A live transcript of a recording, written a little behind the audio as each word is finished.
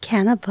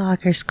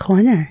Cannabloggers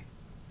Corner.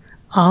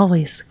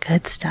 Always the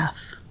good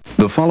stuff.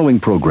 The following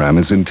program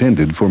is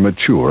intended for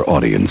mature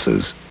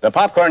audiences. The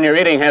popcorn you're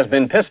eating has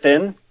been pissed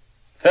in.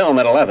 Film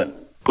at 11.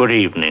 Good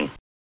evening.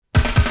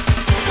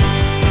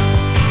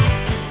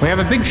 We have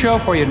a big show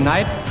for you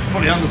tonight.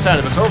 Probably understand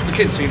it myself. The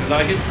kids seem to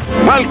like it.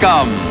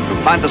 Welcome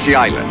to Fantasy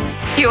Island.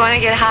 You want to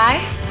get high?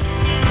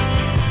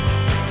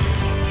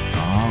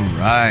 All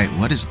right.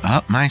 What is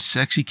up, my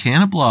sexy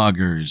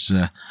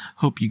Cannabloggers?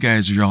 Hope you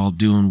guys are all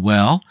doing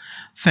well.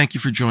 Thank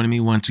you for joining me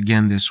once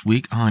again this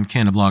week on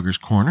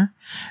Cannabloggers Corner.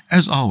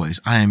 As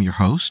always, I am your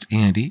host,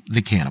 Andy,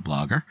 the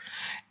Cannablogger.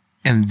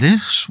 And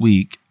this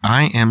week,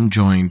 I am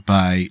joined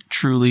by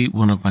truly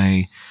one of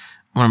my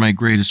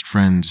greatest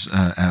friends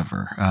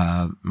ever,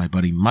 my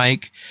buddy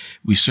Mike.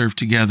 We served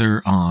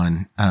together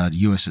on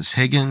USS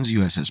Higgins,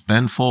 USS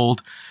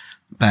Benfold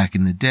back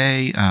in the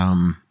day.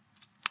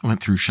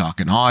 Went through shock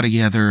and awe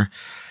together.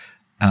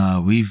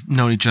 We've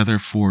known each other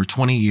for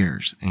 20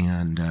 years,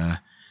 and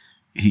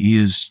he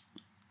is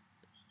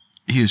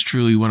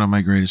truly one of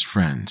my greatest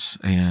friends.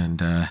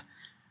 And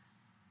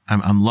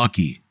I'm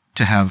lucky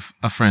to have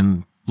a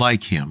friend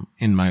like him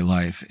in my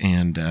life,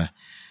 and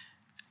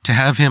to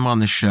have him on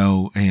the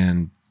show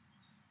and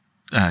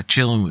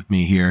chilling with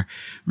me here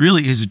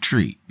really is a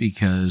treat,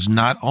 because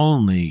not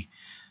only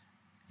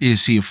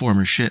is he a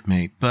former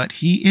shipmate, but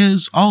he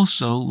is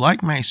also,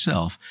 like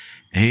myself,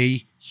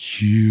 a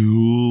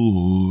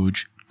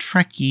huge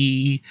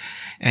Trekkie.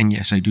 And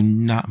yes, I do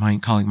not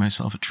mind calling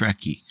myself a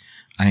Trekkie.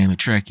 I am a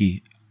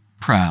Trekkie,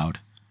 proud.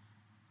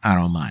 I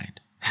don't mind.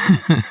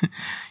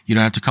 You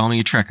don't have to call me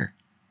a Trekker.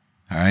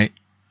 All right?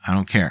 I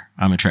don't care.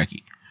 I'm a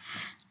Trekkie.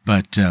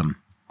 But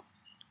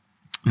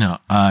no,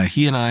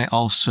 he and I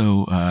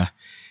also,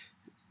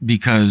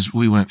 because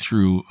we went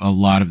through a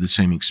lot of the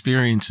same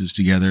experiences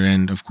together,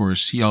 and of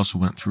course he also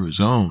went through his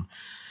own,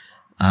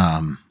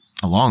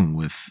 along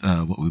with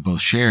what we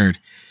both shared.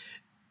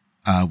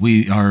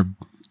 We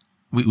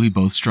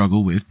both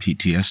struggle with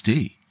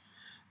PTSD,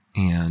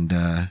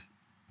 and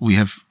we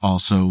have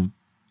also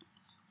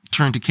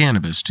turned to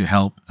cannabis to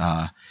help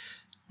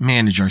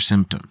manage our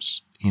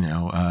symptoms. You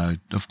know,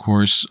 of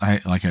course,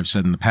 like I've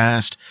said in the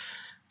past,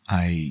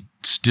 I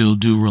still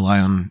do rely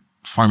on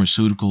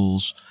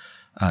pharmaceuticals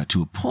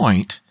to a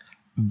point,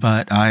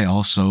 but I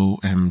also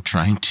am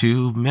trying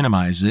to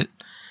minimize it.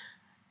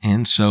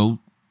 And so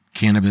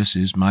cannabis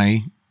is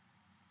my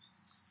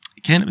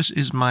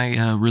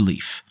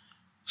relief,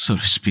 so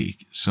to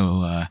speak.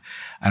 So I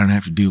don't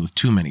have to deal with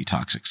too many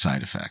toxic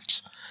side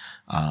effects.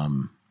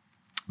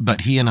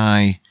 But he and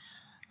I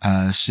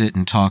sit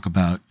and talk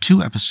about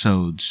two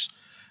episodes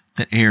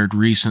that aired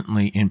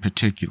recently in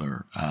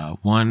particular.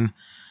 One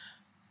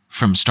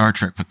from Star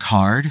Trek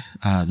Picard,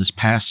 this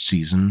past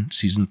season,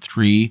 season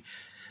 3,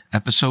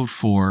 episode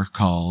 4,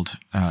 called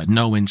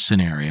No-Win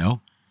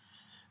Scenario,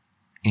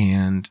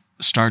 and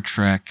Star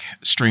Trek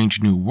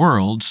Strange New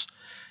Worlds,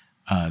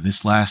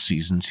 this last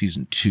season,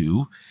 season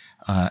 2,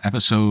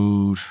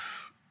 episode...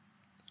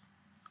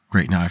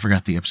 Great, now I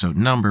forgot the episode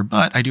number,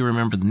 but I do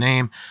remember the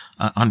name,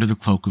 Under the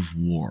Cloak of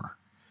War.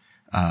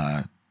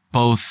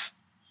 Both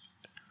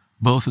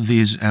of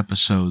these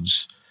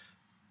episodes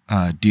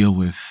deal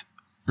with,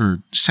 or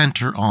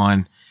center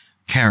on,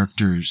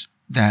 characters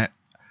that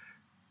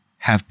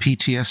have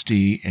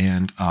PTSD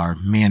and are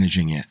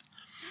managing it.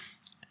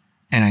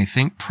 And I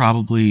think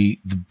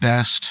probably the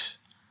best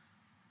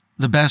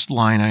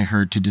line I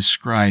heard to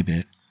describe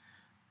it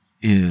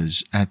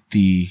is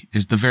the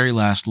very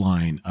last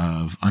line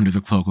of Under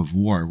the Cloak of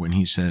War, when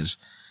he says,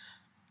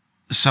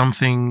 "Some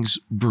things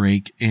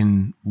break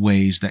in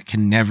ways that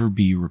can never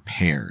be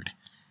repaired,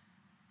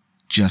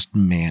 just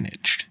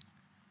managed."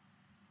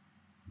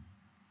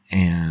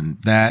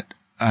 And that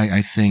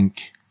I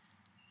think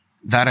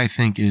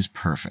is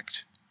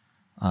perfect.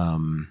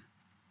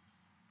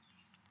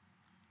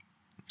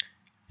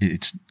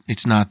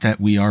 It's not that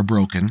we are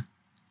broken.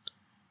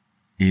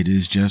 It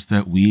is just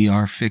that we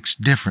are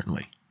fixed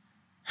differently.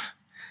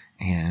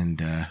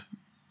 And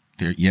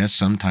yes,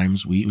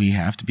 sometimes we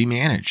have to be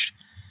managed.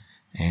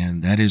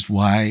 And that is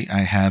why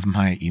I have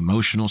my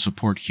emotional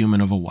support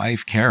human of a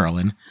wife,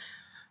 Carolyn,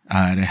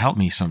 to help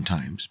me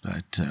sometimes.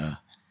 But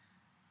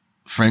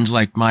friends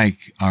like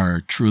Mike are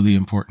truly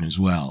important as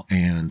well.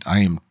 And I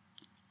am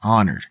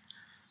honored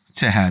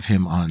to have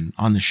him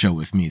on the show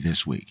with me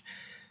this week.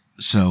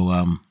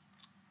 So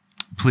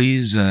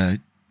please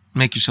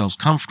make yourselves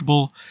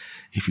comfortable.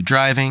 If you're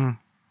driving,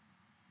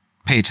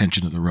 pay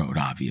attention to the road,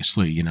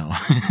 obviously, you know.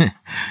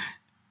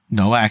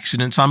 No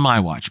accidents on my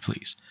watch,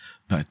 please.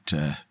 But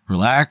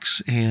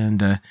relax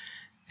and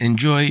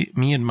enjoy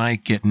me and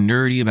Mike getting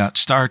nerdy about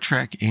Star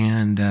Trek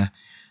and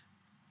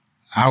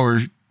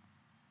our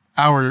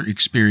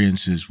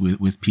experiences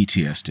with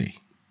PTSD.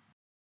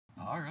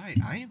 All right,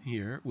 I am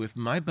here with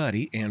my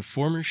buddy and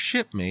former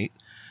shipmate,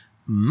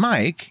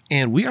 Mike,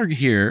 and we are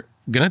here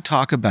going to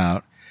talk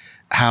about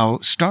how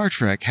Star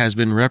Trek has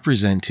been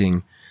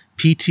representing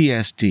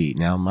PTSD.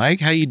 Now,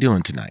 Mike, how you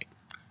doing tonight?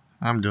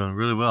 I'm doing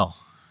really well.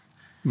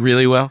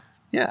 Really well?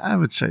 Yeah, I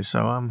would say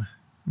so. I'm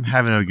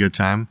having a good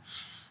time.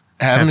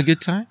 Having a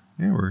good time?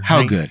 Yeah,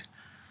 How good?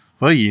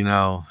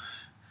 Well,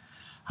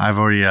 I've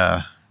already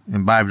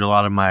imbibed a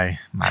lot of my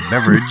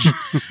beverage,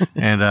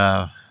 and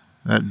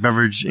that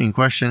beverage in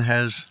question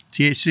has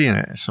THC in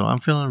it, so I'm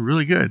feeling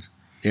really good.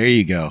 There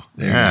you go.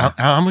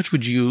 How much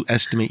would you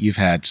estimate you've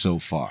had so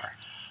far?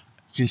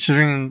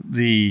 Considering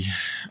the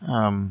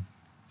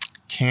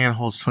can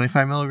holds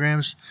 25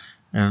 milligrams,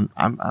 and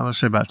I'm going to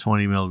say about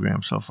 20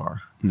 milligrams so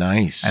far.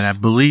 Nice. And I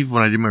believe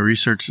when I did my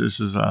research, this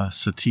is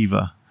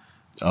sativa.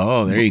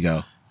 Oh, there you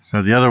go.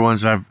 So the other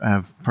ones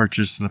I've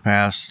purchased in the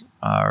past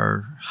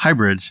are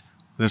hybrids.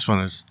 This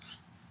one is,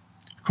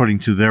 according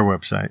to their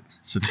website,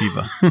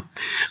 sativa.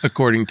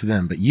 According to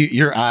them. But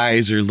your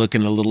eyes are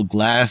looking a little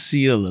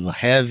glassy, a little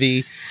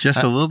heavy.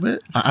 Just a little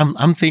bit?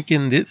 I'm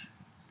thinking that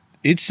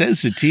it says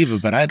sativa,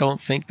 but I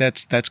don't think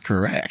that's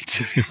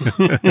correct.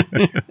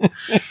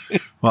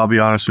 Well, I'll be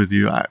honest with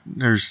you. I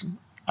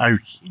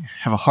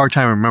have a hard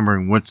time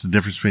remembering what's the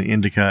difference between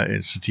indica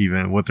and sativa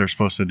and what they're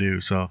supposed to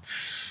do. So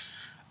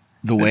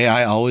the way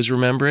I always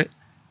remember it,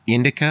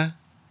 indica,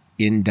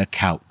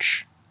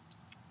 couch.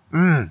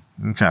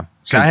 Okay.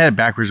 So I had it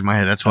backwards in my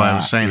head. That's why I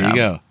was saying that.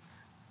 There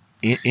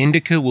you go.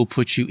 Indica will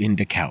put you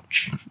into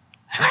couch.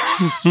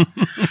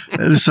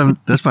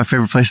 That's my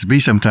favorite place to be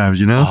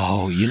sometimes,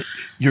 Oh,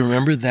 you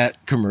remember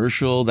that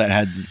commercial that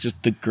had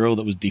just the girl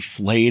that was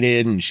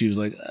deflated and she was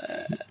like,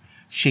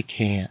 she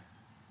can't.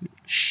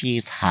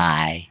 She's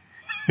high.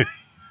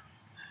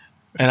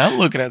 And I'm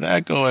looking at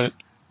that going,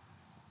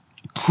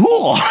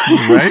 cool.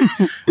 Right?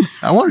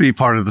 I want to be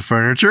part of the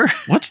furniture.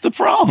 What's the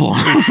problem?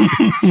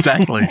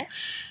 Exactly.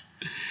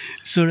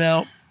 So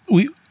now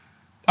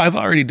I've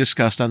already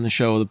discussed on the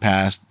show in the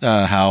past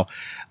how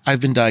I've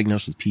been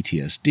diagnosed with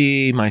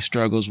PTSD, my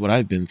struggles, what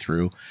I've been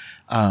through.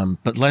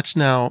 But let's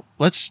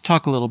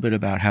talk a little bit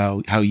about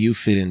how you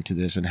fit into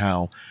this and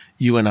how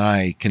you and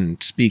I can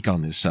speak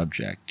on this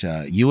subject.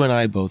 You and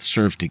I both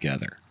served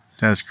together.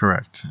 That's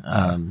correct.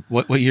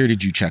 What year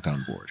did you check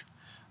on board?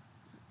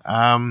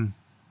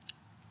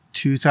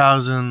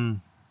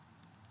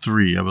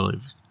 2003, I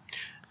believe.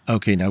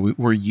 Okay, now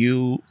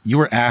you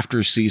were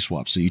after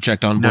C-swap, so you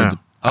checked on board.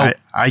 No.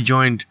 I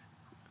joined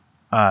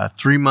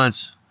 3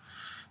 months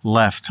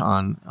left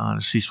on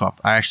a C-swap.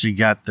 I actually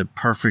got the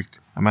perfect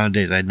amount of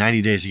days. I had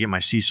 90 days to get my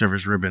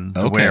C-service ribbon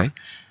to wear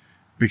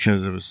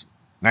because it was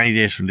 90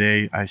 days from the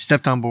day I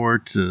stepped on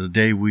board to the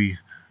day we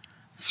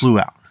flew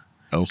out.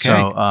 Okay.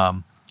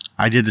 So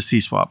I did the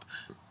C-swap.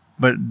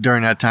 But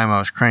during that time I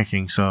was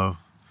cranking, so...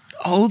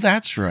 Oh,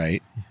 that's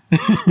right.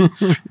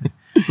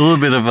 It's a little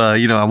bit of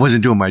I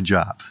wasn't doing my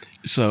job.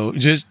 So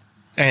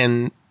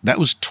and that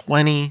was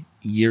 20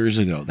 years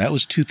ago. That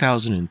was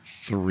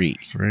 2003.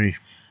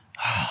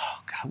 Oh,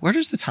 God. Where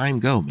does the time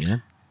go,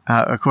 man?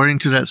 According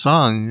to that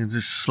song, it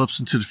just slips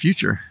into the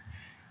future.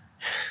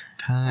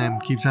 Time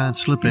keeps on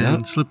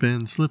slipping,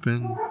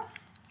 slipping.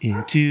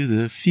 Into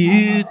the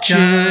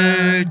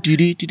future. Do.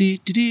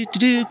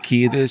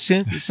 Key the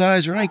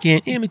synthesizer I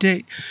can't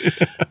imitate.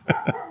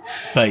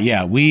 But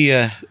yeah, we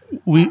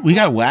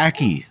got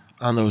wacky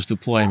on those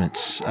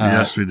deployments.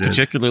 Yes, we did.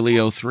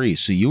 Particularly 03.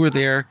 So you were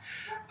there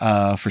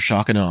for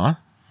shock and awe.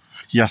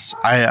 Yes,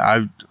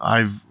 I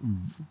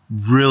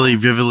really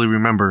vividly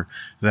remember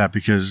that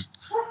because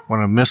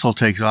when a missile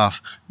takes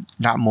off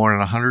not more than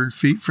 100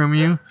 feet from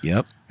you,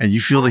 yep, and you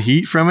feel the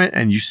heat from it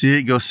and you see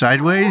it go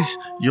sideways,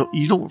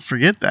 you don't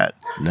forget that.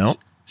 No.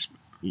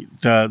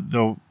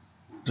 The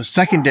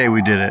second day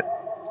we did it,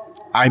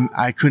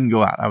 I couldn't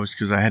go out.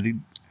 Because I had to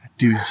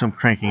do some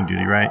cranking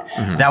duty, right?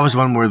 Mm-hmm. That was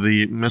one where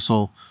the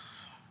missile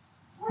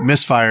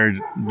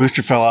misfired,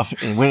 booster fell off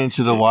and went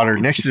into the water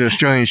next to the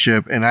Australian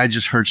ship, and I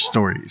just heard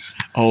stories.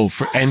 Oh,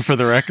 for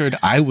the record,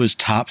 I was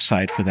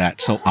topside for that,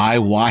 so I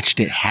watched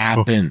it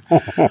happen.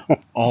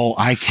 Oh,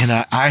 I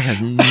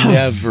have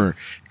never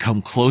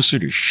come closer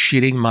to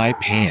shitting my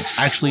pants.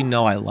 Actually,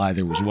 no, I lie.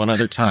 There was one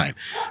other time,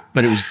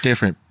 but it was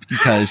different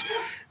because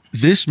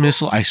this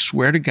missile, I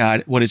swear to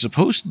God, what it's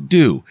supposed to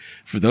do,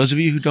 for those of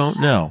you who don't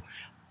know,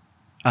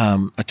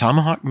 a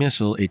Tomahawk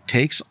missile, it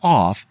takes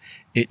off,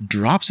 it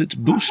drops its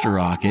booster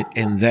rocket,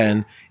 and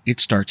then it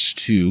starts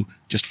to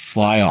just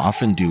fly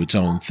off and do its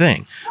own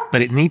thing.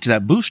 But it needs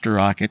that booster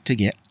rocket to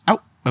get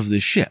out of the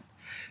ship.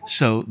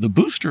 So the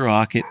booster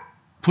rocket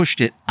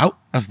pushed it out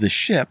of the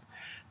ship,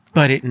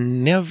 but it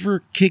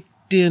never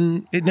kicked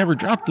in, it never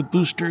dropped the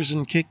boosters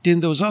and kicked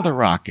in those other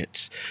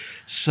rockets.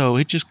 So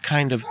it just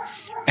kind of,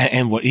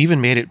 and what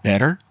even made it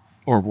better,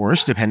 or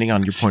worse, depending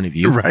on your point of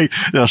view. Right.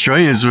 The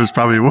Australians was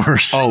probably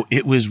worse. Oh,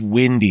 it was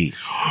windy.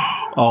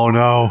 Oh,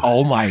 no.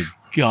 Oh, my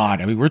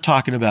God. I mean, we're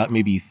talking about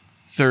maybe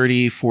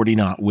 30, 40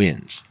 knot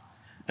winds.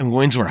 And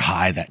winds were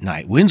high that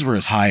night. Winds were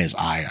as high as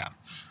I am.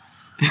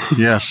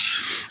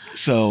 Yes.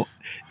 So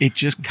it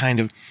just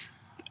kind of,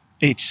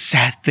 it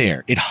sat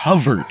there. It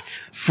hovered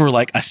for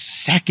like a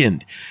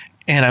second.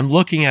 And I'm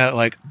looking at it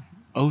like,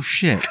 oh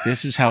shit,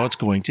 this is how it's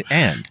going to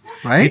end.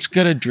 Right? It's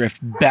going to drift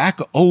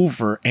back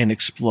over and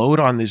explode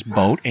on this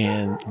boat,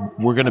 and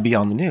we're going to be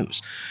on the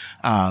news.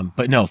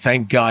 But no,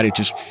 thank God it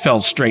just fell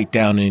straight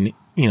down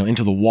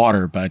into the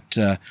water. But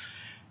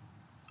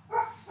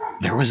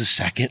There was a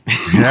second.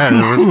 Yeah,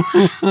 there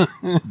was.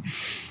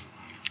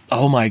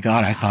 Oh my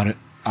God.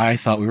 I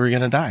thought we were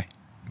going to die.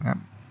 Yeah.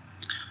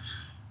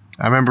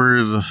 I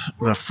remember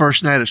the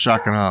first night at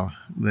Shock and Awe,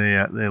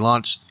 they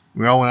launched.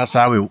 We all went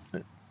outside.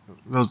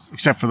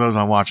 Except for those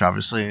on watch,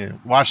 obviously,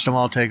 watched them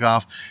all take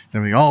off.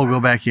 Then we all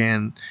go back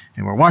in,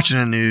 and we're watching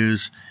the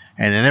news.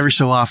 And then every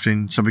so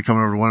often, somebody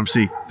coming over to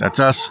 1MC. That's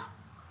us.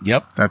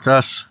 Yep. That's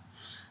us.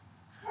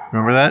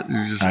 Remember that?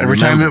 Every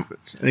time an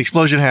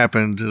explosion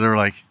happened, they were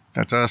like,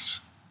 "That's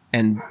us."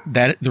 And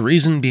the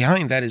reason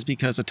behind that is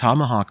because a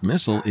Tomahawk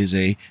missile is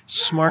a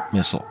smart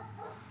missile.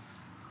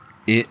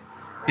 It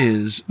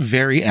is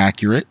very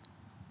accurate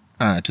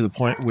to the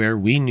point where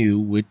we knew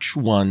which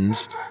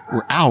ones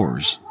were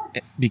ours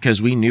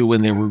because we knew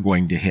when they were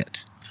going to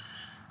hit.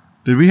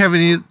 Did we have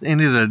any of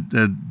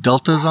the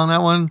deltas on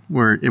that one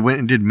where it went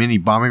and did mini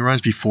bombing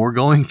runs before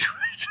going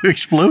to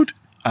explode?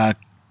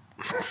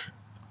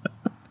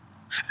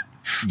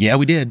 Yeah,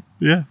 we did.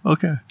 Yeah.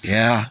 Okay.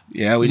 Yeah,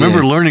 we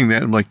remember did. learning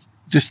that. I'm like,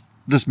 this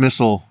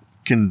missile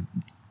can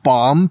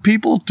bomb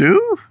people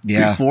too.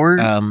 Yeah. Before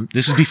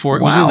this is before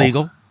it was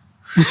illegal.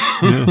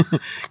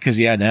 Because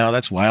now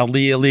that's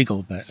wildly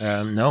illegal. But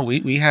no,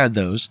 we had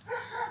those,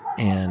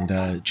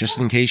 and just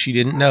in case you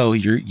didn't know,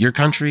 your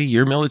country,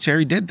 your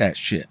military did that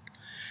shit.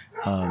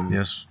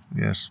 Yes.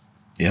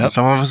 Yeah.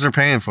 Some of us are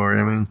paying for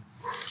it. I mean,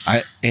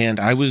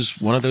 I was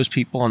one of those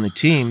people on the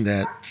team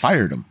that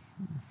fired them.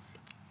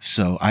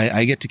 So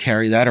I get to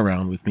carry that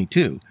around with me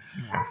too.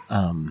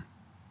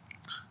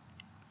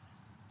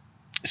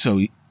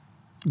 So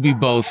we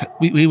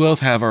both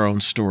have our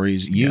own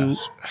stories.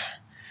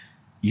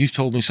 You've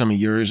told me some of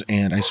yours,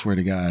 and I swear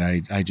to God,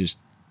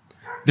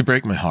 they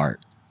break my heart.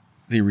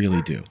 They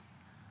really do.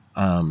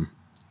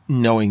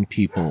 Knowing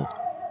people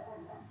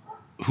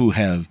who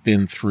have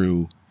been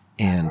through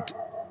and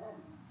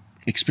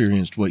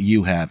experienced what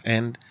you have,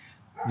 and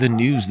the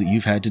news that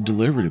you've had to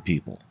deliver to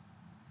people.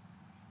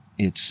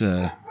 It's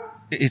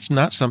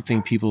not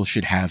something people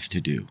should have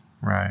to do.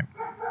 right.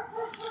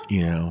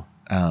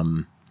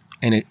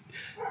 And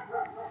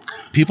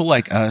people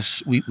like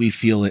us, we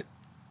feel it.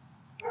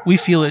 We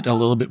feel it a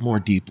little bit more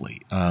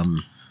deeply.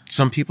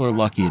 Some people are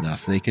lucky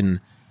enough; they can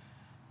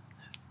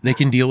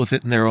deal with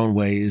it in their own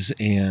ways,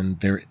 and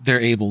they're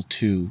able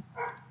to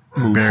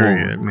move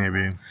forward.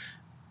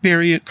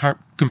 Bury it,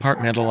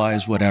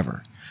 compartmentalize,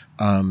 whatever.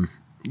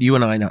 You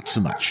and I, not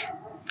so much.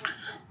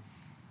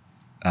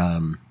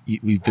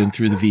 We've been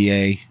through the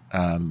VA.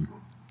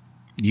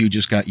 You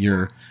just got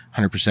your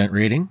 100%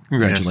 rating.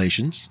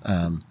 Congratulations.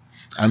 Yes.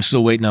 I'm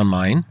still waiting on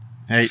mine.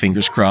 Hey,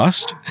 fingers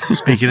crossed.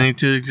 Speaking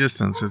into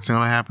existence, it's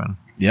going to happen.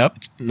 Yep.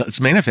 Let's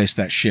manifest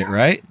that shit,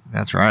 right?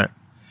 That's right.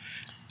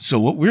 So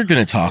what we're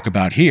going to talk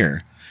about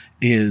here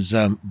is,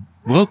 you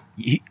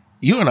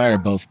and I are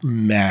both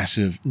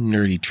massive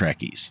nerdy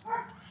Trekkies.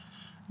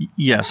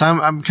 Yes,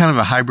 I'm kind of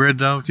a hybrid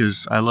though,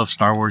 because I love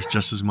Star Wars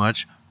just as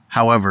much.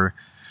 However,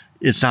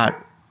 it's not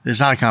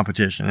a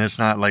competition. It's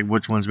not like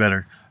which one's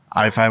better.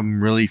 If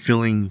I'm really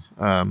feeling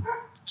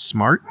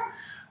smart,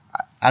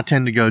 I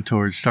tend to go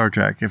towards Star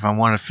Trek. If I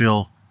want to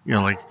feel,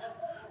 like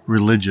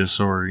religious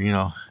or,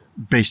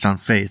 based on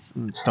faith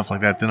and stuff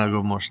like that, then I'll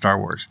go more Star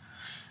Wars.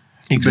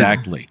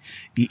 Exactly.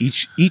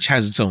 Each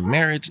has its own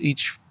merits.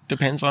 Each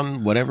depends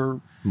on whatever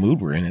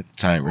mood we're in at the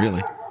time,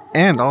 really.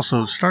 And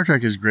also, Star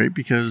Trek is great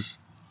because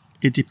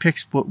it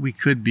depicts what we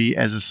could be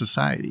as a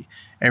society.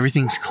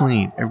 Everything's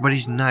clean.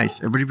 Everybody's nice.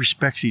 Everybody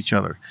respects each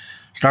other.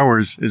 Star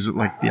Wars is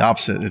like the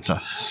opposite. It's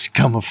a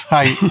scum of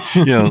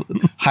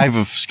hive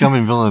of scum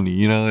and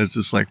villainy. It's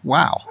just like,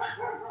 wow.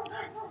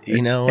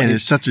 And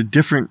it's such a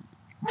different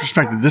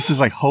perspective. This is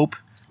like hope,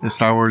 and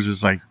Star Wars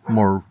is like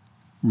more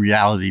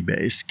reality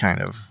based,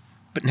 kind of.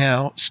 But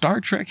now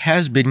Star Trek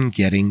has been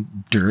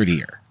getting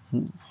dirtier.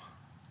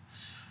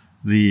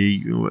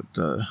 The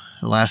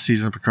last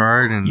season of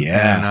Picard and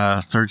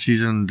third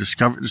season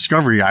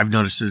Discovery, I've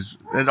noticed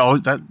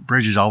that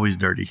bridge is always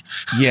dirty.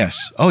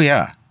 Yes. Oh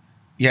yeah.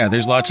 Yeah,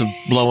 there's lots of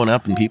blowing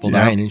up and people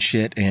dying and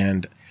shit,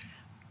 and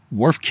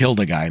Worf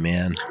killed a guy,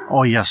 man.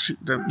 Oh yes,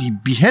 he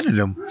beheaded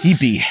him. He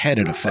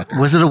beheaded a fucker.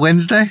 Was it a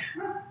Wednesday?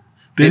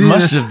 It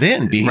must have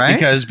been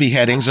because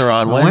beheadings are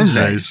on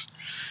Wednesdays.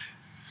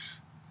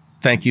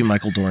 Thank you,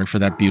 Michael Dorn, for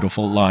that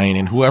beautiful line,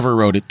 and whoever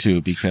wrote it too,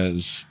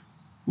 because...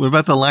 What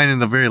about the line in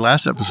the very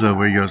last episode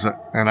where he goes,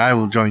 "And I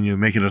will join you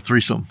and make it a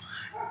threesome"?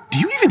 Do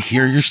you even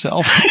hear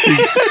yourself?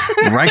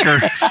 Riker.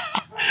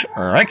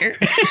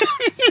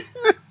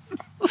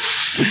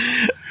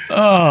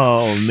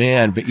 Oh,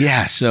 man. But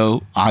yeah,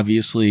 so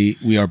obviously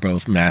we are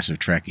both massive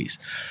Trekkies.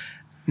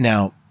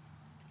 Now,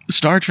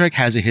 Star Trek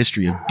has a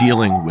history of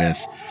dealing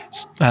with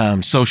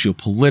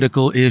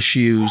socio-political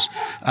issues,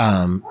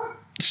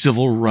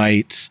 civil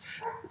rights,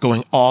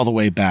 going all the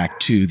way back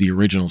to the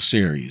original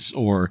series,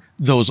 or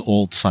those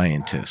old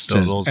scientists,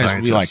 as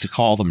we like to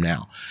call them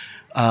now.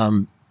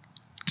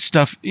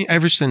 Stuff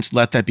ever since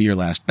Let That Be Your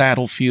Last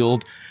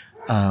Battlefield.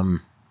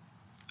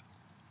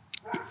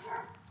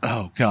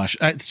 Oh gosh,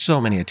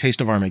 so many. A Taste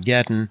of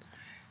Armageddon.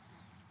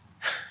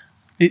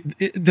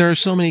 There are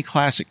so many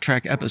classic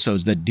Trek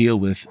episodes that deal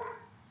with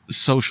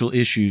social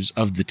issues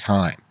of the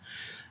time.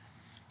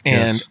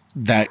 And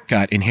that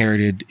got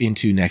inherited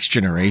into Next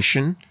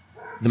Generation,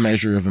 The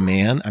Measure of a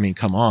Man. I mean,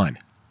 come on.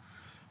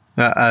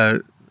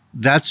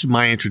 That's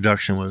my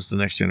introduction, was The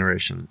Next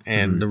Generation.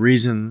 And the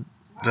reason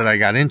that I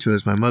got into it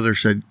is my mother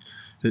said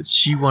that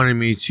she wanted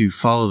me to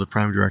follow the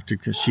Prime Directive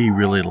because she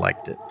really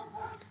liked it.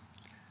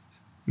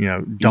 You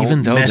know,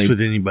 don't mess with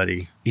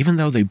anybody. Even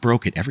though they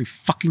broke it every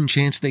fucking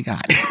chance they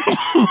got.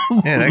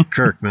 Yeah, that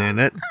Kirk, man.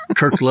 That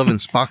Kirk loving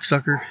Spock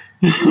sucker.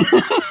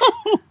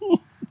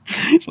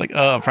 It's like,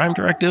 Prime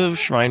Directive,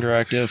 Shrine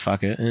Directive,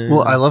 fuck it.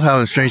 Well, I love how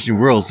in Strange New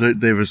Worlds,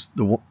 there was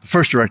the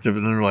first directive,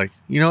 and then they're like,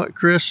 you know what,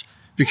 Chris?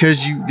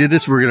 Because you did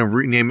this, we're going to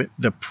rename it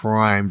the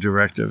Prime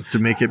Directive to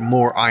make it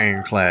more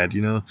ironclad,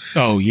 you know?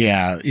 Oh,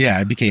 yeah. Yeah,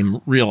 it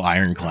became real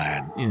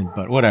ironclad,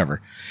 but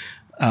whatever.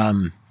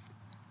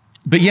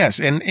 But yes,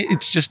 and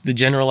it's just the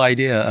general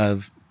idea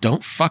of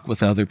don't fuck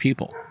with other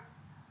people.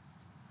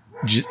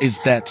 It's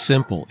that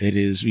simple. It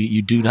is,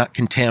 you do not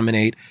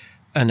contaminate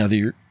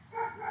another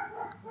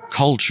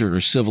culture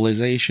or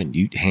civilization.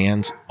 You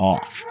hands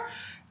off.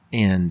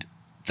 And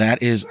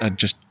that is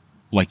just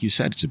like you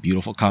said, it's a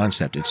beautiful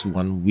concept. It's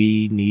one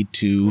we need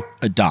to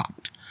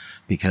adopt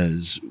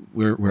because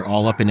we're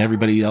all up in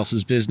everybody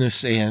else's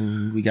business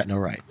and we got no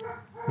right.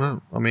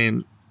 Well, I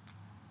mean,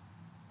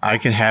 I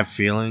can have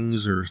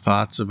feelings or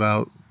thoughts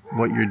about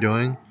what you're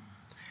doing,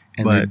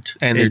 but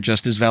they're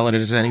just as valid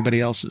as anybody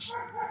else's.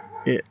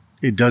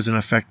 It doesn't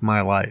affect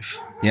my life.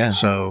 Yeah.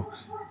 So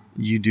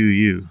you do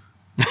you.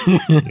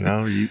 You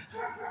know,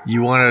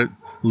 you want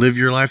to live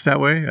your life that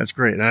way? That's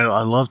great. And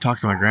I love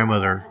talking to my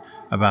grandmother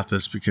about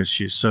this because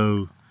she's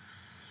so,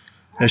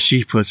 as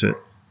she puts it,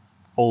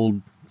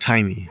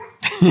 old-timey.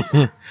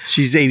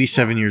 She's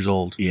 87 years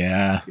old.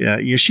 Yeah.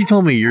 Yeah. She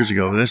told me years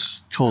ago,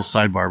 this total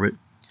sidebar, but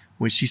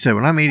when she said,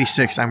 when I'm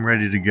 86, I'm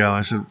ready to go.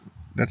 I said,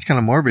 that's kind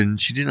of morbid. And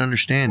she didn't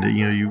understand it.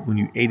 You know, when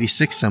you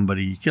 86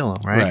 somebody, you kill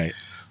them, right? Right.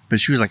 But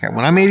she was like,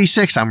 when I'm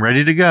 86, I'm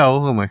ready to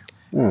go. I'm like,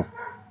 oh.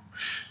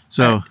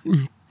 So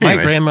my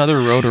grandmother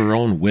wrote her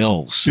own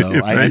will. So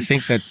right? I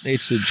think that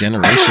it's a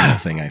generational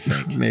thing, I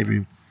think.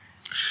 Maybe.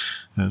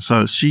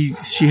 So she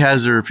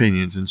has her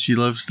opinions, and she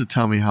loves to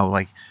tell me how,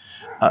 like,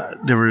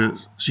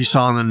 she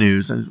saw on the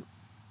news, and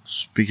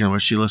speaking of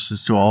which, she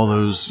listens to all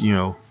those, you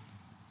know,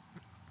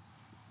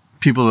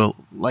 people that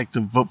like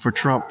to vote for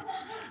Trump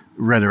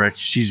rhetoric.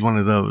 She's one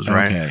of those,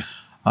 right? Okay.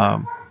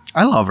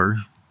 I love her.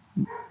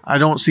 I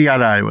don't see eye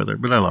to eye with her,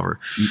 but I love her.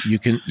 You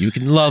can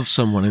love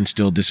someone and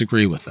still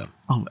disagree with them.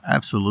 Oh,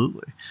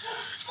 absolutely.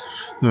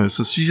 No,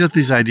 so she's got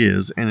these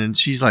ideas, and then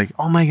she's like,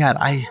 "Oh my God,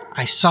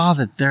 I saw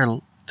that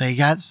they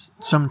got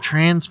some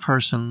trans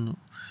person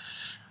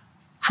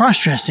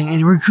cross-dressing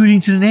and recruiting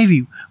to the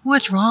Navy.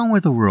 What's wrong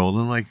with the world?"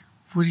 I'm like,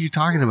 "What are you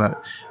talking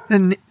about?"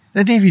 And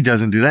the Navy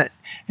doesn't do that.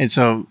 And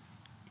so,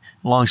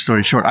 long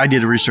story short, I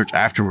did research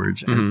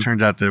afterwards, and it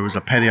turned out there was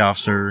a petty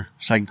officer,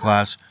 second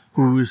class,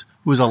 who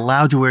was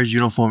allowed to wear his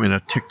uniform in a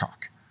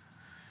TikTok.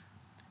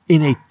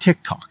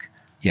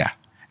 Yeah.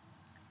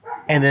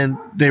 And then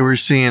they were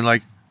seeing,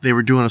 like, they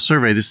were doing a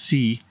survey to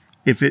see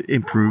if it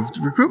improved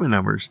recruitment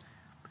numbers.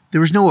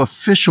 There was no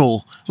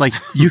official, like,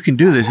 you can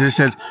do this. They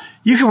said,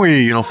 you can wear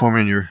your uniform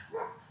in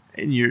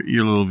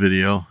your little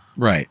video.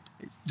 Right.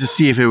 To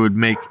see if it would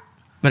make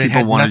But it people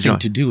had want nothing join.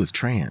 to do with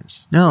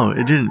trans. No,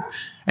 it didn't.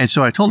 And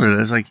so I told her that. I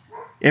was like,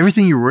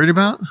 everything you're worried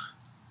about,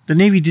 the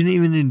Navy didn't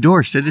even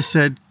endorse. They just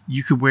said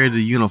you could wear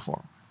the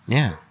uniform.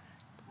 Yeah.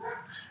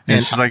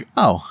 And she's like,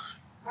 oh.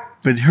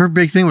 But her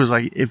big thing was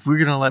like, if we're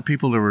going to let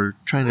people that were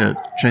trying to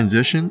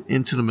transition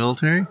into the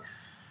military,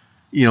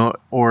 you know,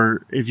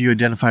 or if you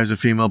identify as a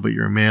female but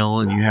you're a male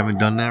and you haven't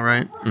done that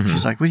right,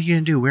 she's like, what are you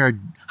going to do? Wear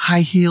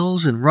high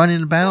heels and run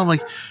into battle? I'm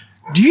like,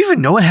 do you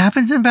even know what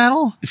happens in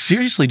battle?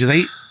 Seriously,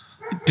 does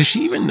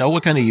she even know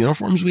what kind of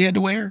uniforms we had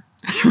to wear?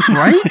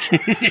 Right?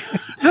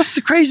 That's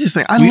the craziest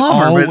thing. I we love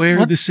her. all But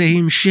wear the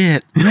same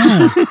shit.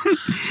 Yeah.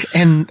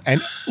 and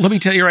let me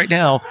tell you right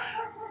now,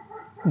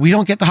 we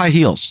don't get the high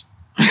heels.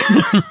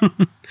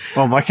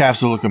 Oh, my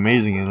calves will look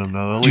amazing in them,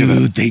 though.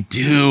 Dude, they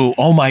do.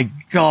 Oh my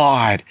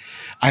God.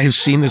 I have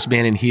seen this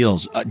man in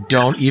heels.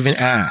 Don't even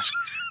ask.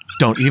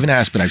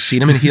 But I've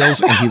seen him in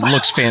heels and he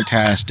looks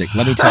fantastic.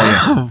 Let me tell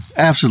you.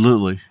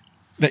 Absolutely.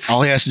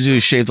 All he has to do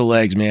is shave the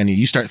legs, man.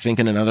 You start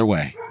thinking another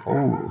way.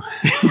 Oh.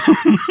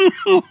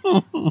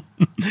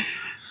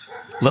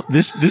 Look,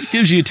 this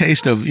gives you a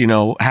taste of, you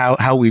know,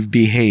 how we've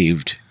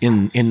behaved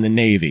in the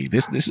Navy.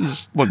 This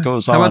is what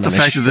goes on. How about the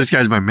fact that this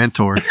guy's my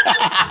mentor?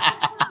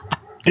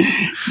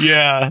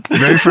 Yeah. The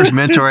very first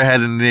mentor I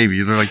had in the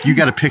Navy, they're like, you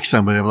got to pick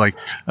somebody. I'm like,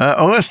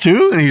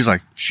 OS2? And he's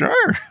like,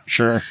 sure.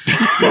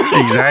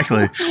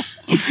 Exactly.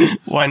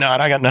 Why not?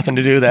 I got nothing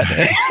to do that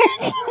day.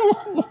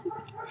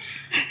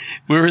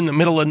 We were in the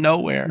middle of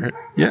nowhere.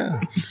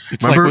 Yeah.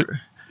 It's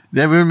Remember,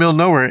 we were in the middle of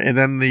nowhere, and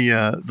then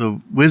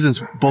the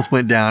Wizens both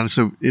went down,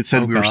 so it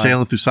said we were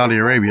sailing through Saudi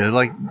Arabia.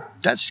 Like,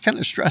 that's kind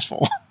of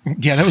stressful.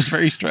 Yeah, that was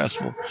very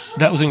stressful.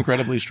 That was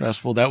incredibly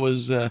stressful. That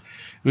was,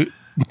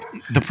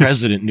 The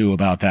president knew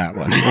about that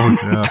one. Oh,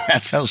 yeah.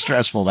 That's how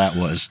stressful that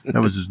was.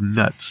 That was just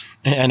nuts.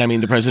 And I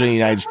mean, the president of the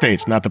United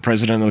States, not the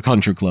president of the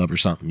country club or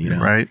something, you know?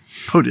 Right?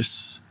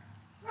 POTUS.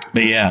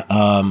 But yeah,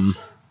 wow.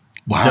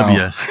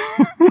 W.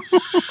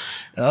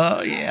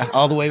 Oh yeah,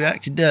 all the way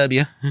back to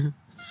W.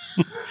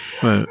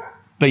 But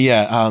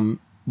yeah,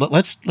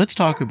 let's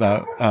talk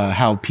about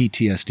how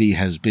PTSD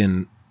has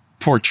been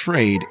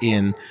portrayed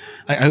in.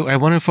 I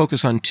want to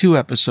focus on 2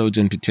 episodes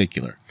in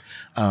particular.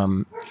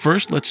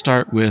 First, let's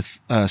start with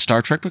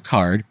Star Trek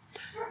Picard.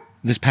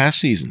 This past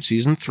season,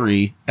 season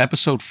 3,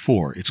 episode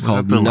 4. It's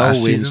called the No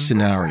last Win season?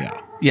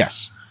 Scenario.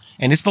 Yes,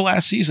 and it's the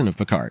last season of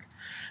Picard.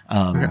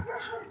 okay.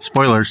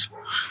 Spoilers.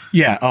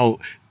 Yeah. Oh,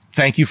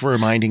 thank you for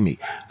reminding me.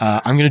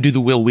 I'm going to do the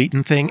Will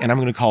Wheaton thing, and I'm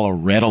going to call a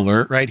red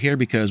alert right here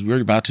because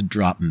we're about to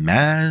drop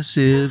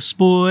massive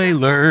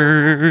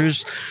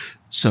spoilers.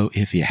 So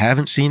if you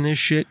haven't seen this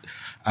shit,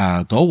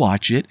 go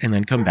watch it and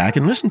then come back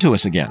and listen to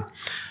us again.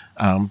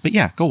 But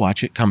yeah, go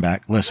watch it, come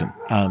back, listen.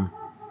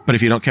 But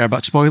if you don't care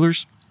about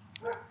spoilers,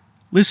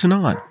 listen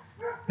on.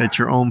 At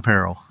your own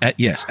peril. At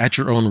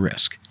your own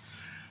risk.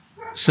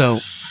 So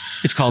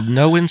it's called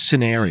No Win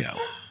Scenario,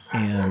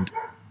 and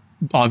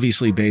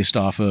obviously based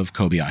off of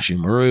Kobayashi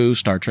Maru,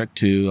 Star Trek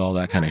II, all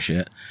that kind of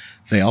shit.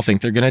 They all think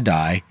they're going to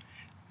die.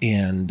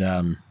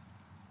 And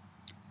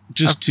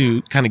just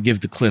to kind of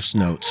give the Cliff's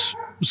Notes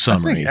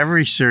summary. I think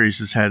every series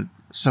has had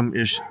some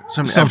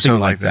Something episode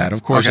like that.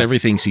 Of course, Okay.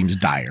 everything seems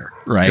dire,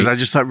 right? Because I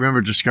just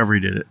remember Discovery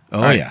did it.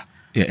 Oh, Right? yeah.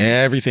 Yeah,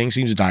 everything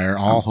seems dire.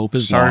 All hope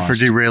is Sorry lost.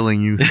 for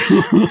derailing you. But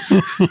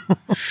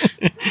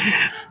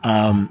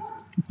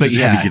Just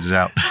yeah, had to get it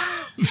out.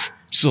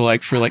 so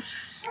like for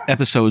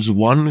episodes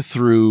 1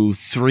 through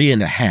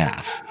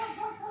 3.5,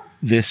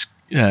 this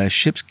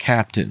ship's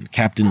captain,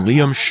 Captain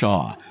Liam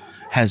Shaw,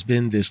 has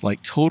been this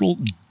total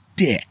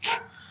dick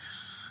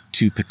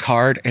to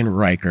Picard and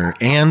Riker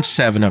and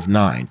 7 of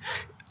 9,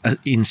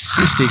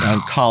 insisting on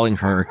calling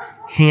her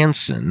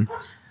Hansen,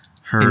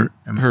 Her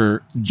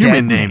dead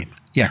human name.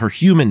 Yeah, her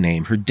human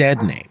name, her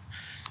dead name.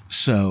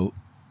 So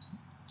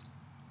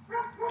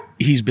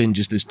he's been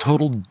just this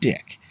total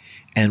dick.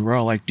 And we're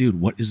all like,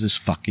 dude, what is this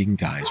fucking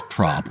guy's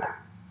problem?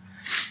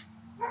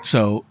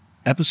 So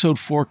episode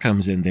 4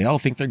 comes in. They all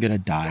think they're going to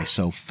die.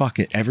 So fuck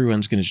it.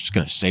 Everyone's just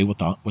going to say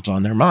what's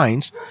on their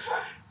minds.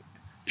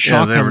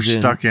 Shaw They were comes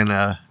in. stuck in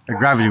a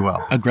gravity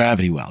well. A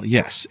gravity well,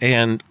 yes.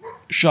 And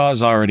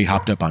Shaw's already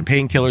hopped up on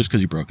painkillers because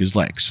he broke his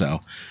leg.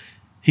 So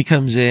he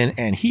comes in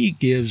and he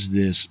gives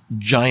this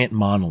giant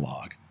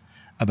monologue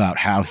about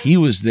how he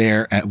was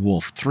there at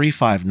Wolf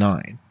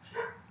 359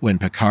 when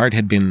Picard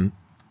had been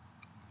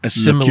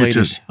assimilated.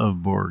 Locutus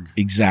of Borg.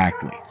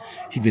 Exactly.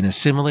 He'd been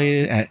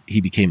assimilated, he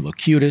became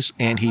Locutus,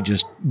 and he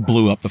just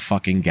blew up the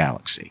fucking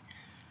galaxy.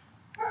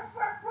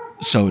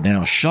 So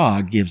now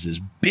Shaw gives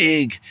this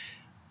big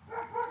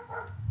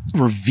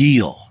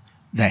reveal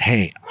that,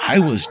 hey, I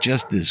was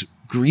just this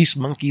grease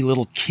monkey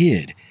little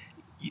kid,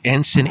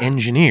 ensign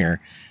engineer,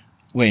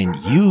 when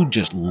you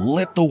just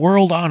lit the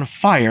world on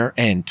fire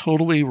and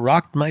totally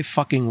rocked my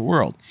fucking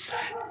world.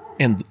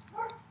 And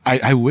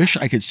I wish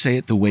I could say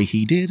it the way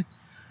he did,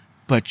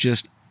 but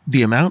just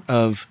the amount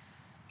of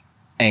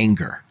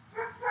anger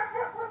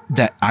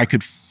that I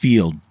could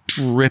feel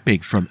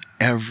dripping from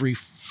every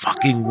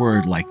fucking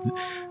word. Like,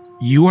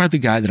 you are the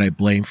guy that I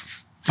blame for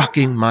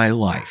fucking my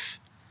life.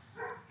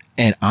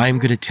 And I'm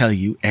going to tell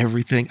you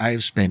everything I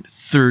have spent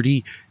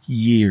 30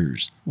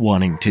 years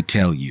wanting to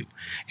tell you.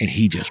 And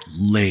he just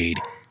laid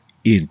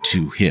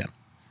into him.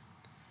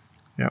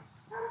 Yep.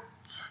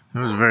 It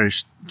was a very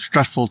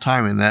stressful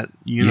time in that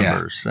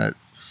universe, that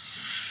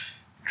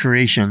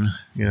creation,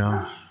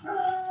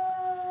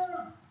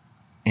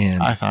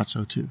 And I thought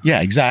so too.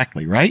 yeah,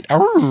 exactly, right?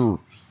 But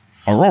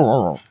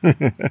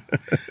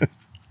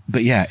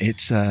yeah,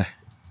 it's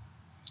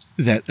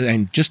that,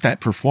 and just that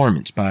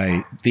performance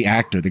by the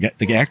actor,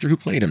 the actor who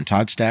played him,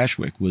 Todd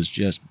Stashwick, was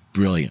just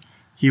brilliant.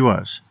 He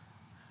was.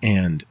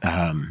 And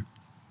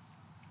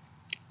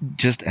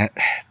just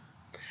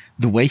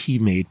the way he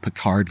made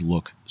Picard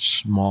look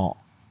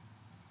small.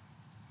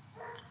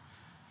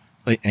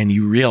 And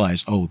you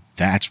realize, oh,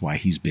 that's why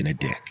he's been a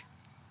dick.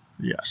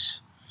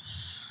 Yes.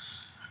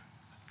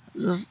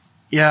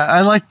 Yeah,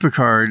 I like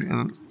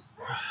Picard,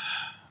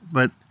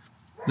 but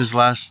this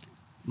last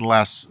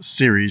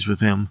series with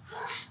him,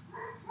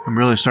 I'm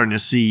really starting to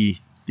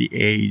see the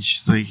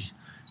age.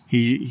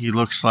 He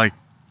looks like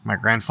my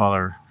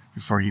grandfather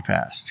before he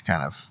passed,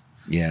 kind of.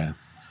 Yeah.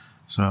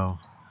 So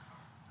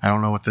I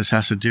don't know what this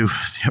has to do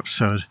with the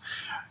episode.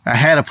 I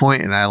had a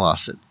point and I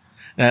lost it.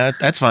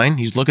 That's fine.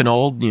 He's looking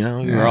old,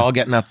 We're all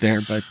getting up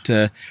there,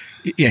 but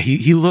yeah,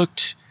 he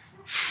looked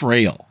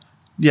frail.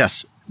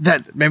 Yes,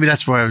 maybe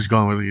that's where I was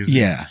going with it.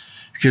 Yeah,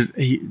 because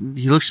he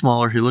looked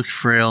smaller. He looked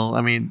frail.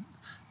 I mean,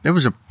 there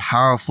was a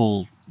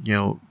powerful,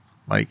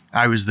 like,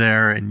 I was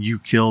there and you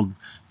killed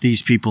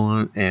these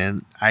people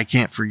and I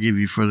can't forgive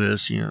you for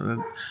this.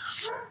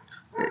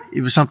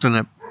 It was something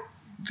that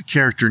the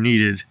character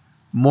needed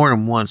more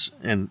than once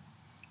in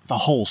the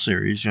whole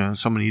series.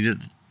 Somebody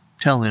needed to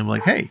tell him,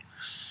 like, hey,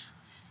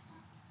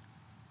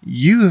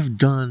 you have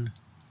done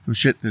some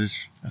shit that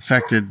has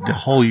affected the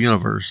whole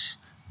universe,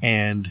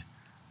 and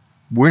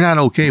we're not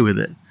okay with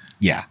it.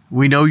 Yeah.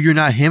 We know you're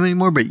not him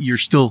anymore, but you're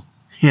still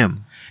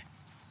him.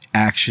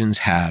 Actions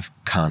have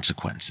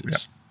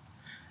consequences.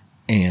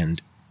 Yep.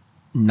 And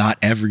not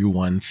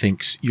everyone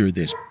thinks you're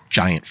this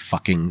giant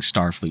fucking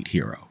Starfleet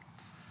hero.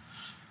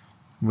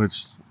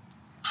 Which...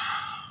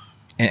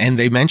 And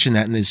they mentioned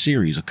that in this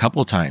series a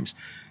couple of times.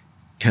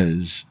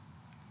 Because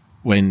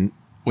when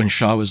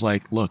Shaw was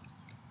like, look,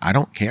 I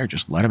don't care.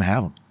 Just let him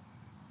have him.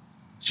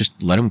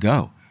 Just let him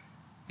go.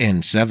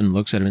 And Seven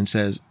looks at him and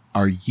says,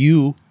 are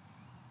you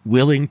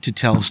willing to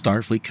tell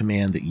Starfleet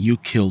Command that you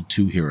killed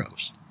 2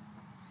 heroes?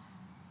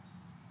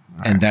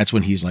 Right. And that's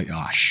when he's like,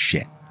 oh,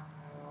 shit.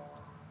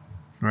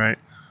 Right.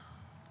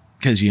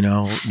 Because,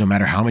 no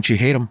matter how much you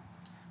hate them,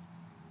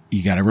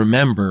 you got to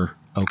remember,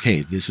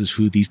 okay, this is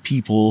who these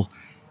people,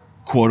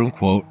 quote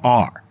unquote,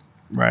 are.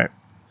 Right.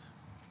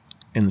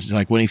 And it's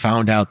like when he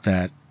found out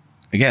that,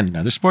 again,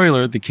 another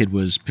spoiler, the kid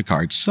was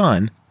Picard's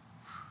son.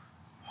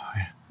 Oh,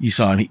 yeah. You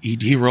saw him,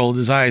 he rolled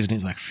his eyes and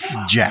he's like,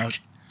 fuck. Jack.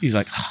 He's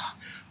like, oh,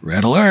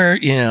 red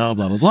alert, blah,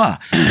 blah, blah.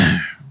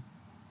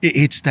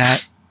 It's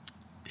that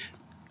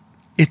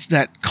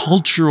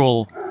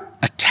cultural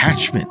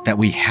attachment that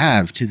we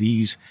have to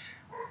these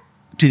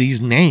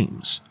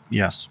names.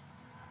 Yes.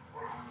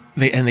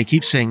 They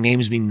keep saying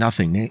names mean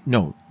nothing.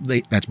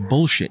 That's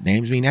bullshit.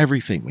 Names mean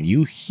everything. When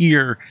you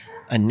hear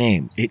a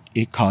name,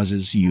 it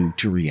causes you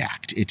to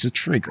react. It's a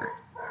trigger.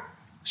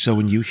 So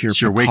when you hear it's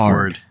Picard, your wake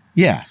word.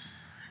 Yeah,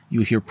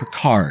 you hear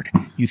Picard,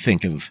 do you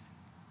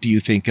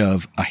think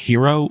of a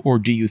hero, or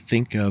do you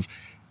think of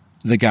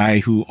the guy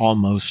who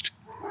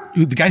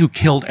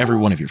killed every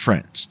one of your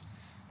friends?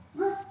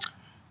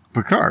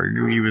 Picard,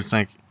 you would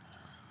think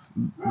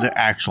the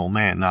actual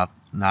man, not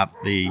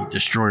the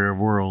destroyer of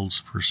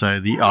worlds per se,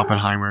 the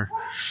Oppenheimer.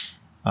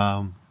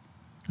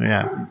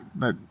 Yeah,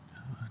 but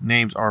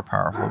names are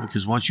powerful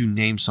because once you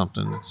name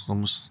something, it's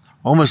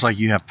almost like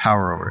you have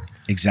power over it.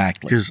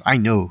 Exactly. Because I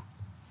know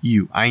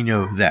you, I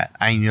know that,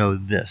 I know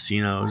this.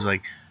 It's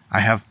like I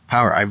have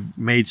power. I've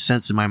made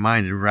sense in my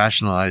mind and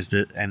rationalized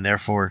it, and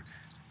therefore,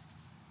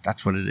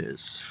 that's what it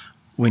is.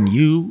 When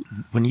you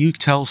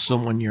tell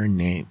someone your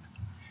name,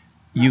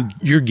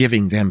 you're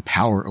giving them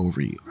power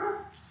over you.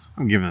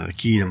 I'm giving them the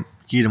key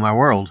to my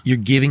world. You're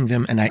giving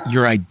them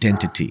your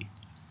identity.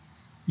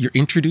 You're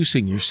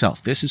introducing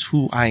yourself. This is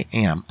who I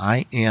am.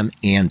 I am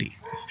Andy.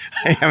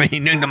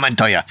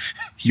 Montoya.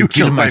 You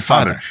killed my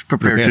father.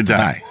 Prepare to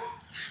die.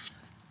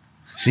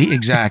 See,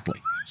 exactly.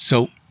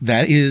 So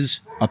that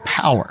is a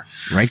power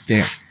right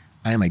there.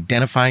 I am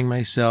identifying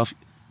myself.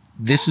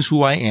 This is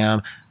who I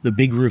am. The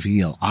big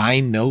reveal.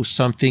 I know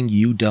something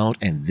you don't,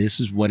 and this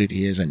is what it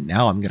is. And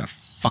now I'm going to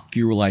fuck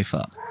your life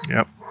up.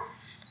 Yep.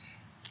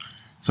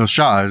 So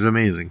Shaw is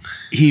amazing.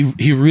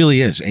 He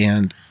really is.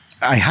 And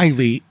I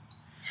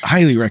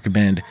highly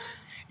recommend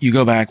you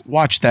go back,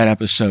 watch that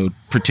episode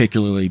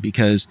particularly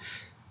because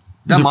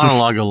that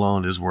monologue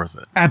alone is worth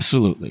it.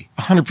 Absolutely.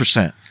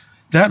 100%.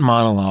 That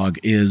monologue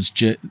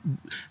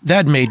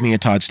that made me a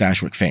Todd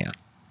Stashwick fan.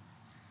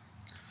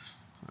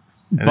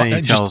 And then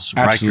he tells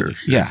Riker,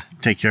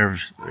 take care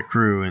of the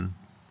crew, and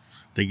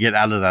they get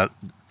out of that.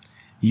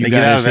 You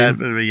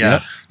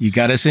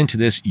got us into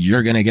this.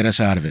 You're going to get us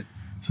out of it.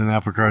 So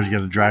now Picard's got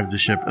to drive the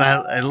ship. And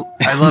I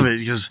love it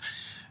because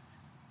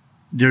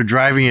they're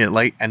driving it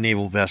like a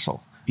naval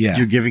vessel. Yeah.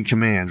 You're giving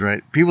commands,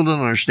 right? People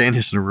don't understand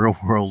this in the real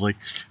world. Like,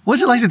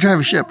 what's it like to drive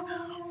a ship?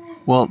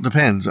 Well, it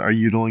depends. Are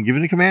you the one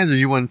giving the commands or are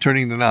you the one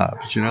turning the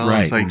knobs?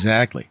 Right, it's like,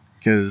 exactly.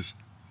 Because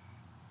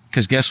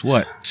guess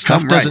what?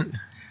 Stuff doesn't...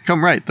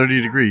 Come right,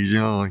 30 degrees,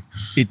 like...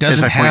 It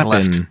doesn't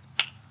happen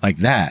like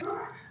that.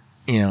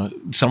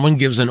 Someone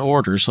gives an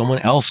order, someone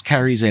else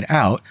carries it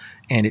out,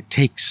 and it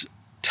takes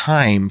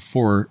time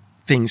for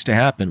things to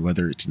happen,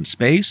 whether it's in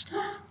space,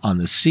 on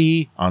the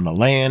sea, on the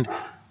land,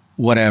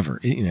 whatever.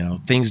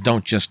 Things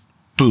don't just,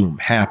 boom,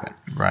 happen.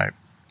 Right.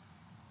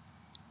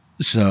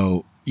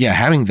 So... yeah,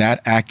 having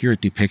that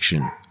accurate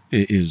depiction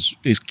is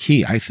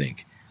key, I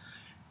think.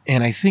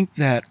 And I think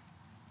that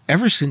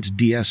ever since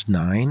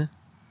DS9,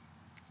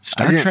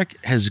 Star Trek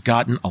has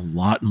gotten a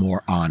lot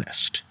more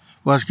honest.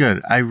 Well, that's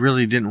good. I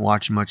really didn't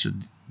watch much of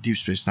Deep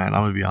Space Nine,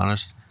 I'm going to be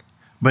honest.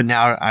 But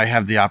now I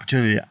have the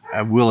opportunity.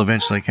 I will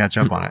eventually catch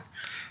up on it.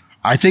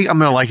 I think I'm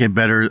going to like it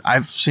better.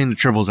 I've seen the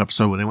Tribbles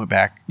episode when they went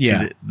back.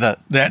 Yeah. To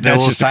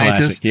that's just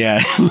scientist.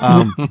 A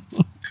classic. Yeah.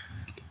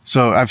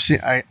 So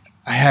I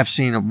have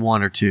seen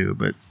one or two,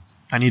 but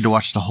I need to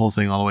watch the whole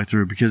thing all the way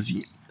through because,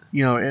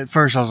 at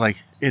first I was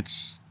like,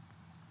 it's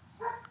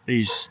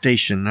a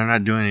station. They're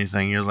not doing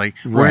anything. It was like,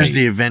 where's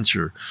the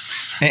adventure?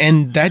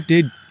 And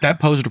that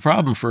posed a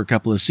problem for a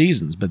couple of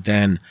seasons, but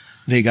then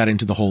they got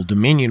into the whole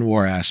Dominion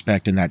War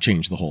aspect and that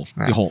changed the whole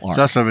arc.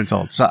 So that's what I've been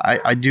told. So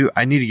I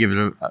need to give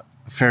it a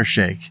fair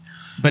shake.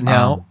 But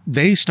now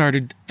they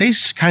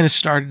kind of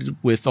started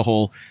with the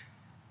whole,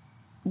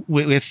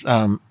 with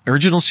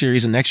original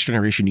series and Next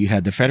Generation, you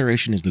had the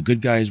Federation is the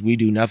good guys. We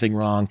do nothing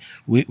wrong.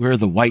 We're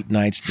the White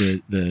Knights,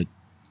 the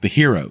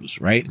heroes,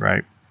 right?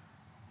 Right.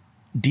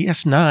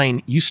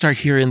 DS9, you start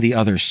hearing the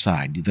other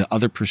side, the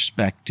other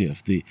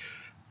perspective, the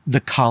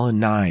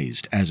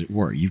colonized, as it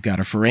were. You've got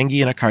a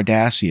Ferengi and a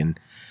Cardassian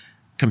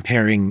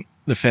comparing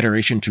the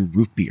Federation to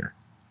root beer,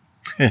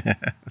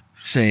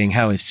 saying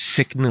how it's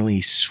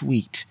sickeningly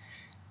sweet,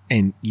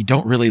 and you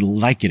don't really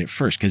like it at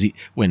first, because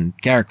when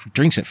Garrick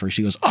drinks it first,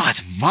 he goes, "Oh, it's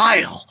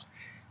vile."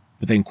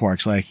 But then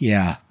Quark's like,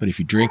 "Yeah, but if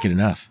you drink it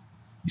enough,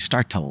 you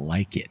start to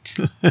like it."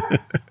 And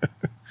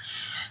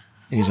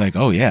he's like,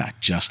 "Oh yeah,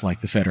 just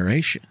like the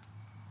Federation."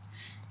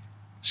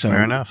 So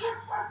fair enough.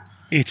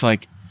 It's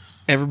like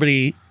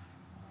everybody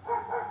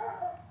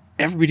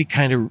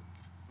kind of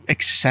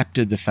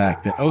accepted the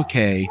fact that,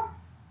 okay,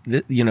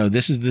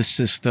 this is the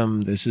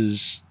system, this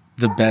is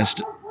the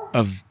best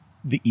of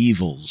the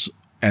evils,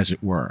 as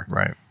it were.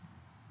 Right.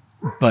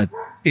 But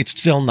it's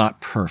still not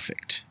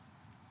perfect.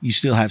 You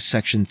still have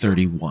Section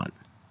 31,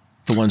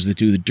 the ones that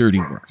do the dirty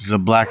work. The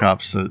Black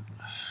Ops.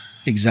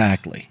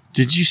 Exactly.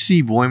 Did you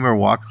see Boimler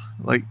walk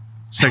like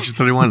Section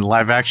 31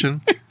 live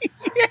action?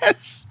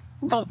 Yes.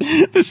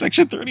 The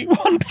Section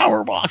 31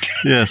 power walk.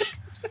 Yes.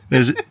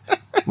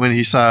 When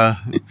he saw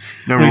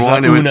number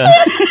one,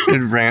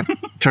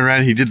 turned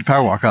around, he did the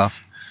power walk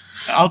off.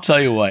 I'll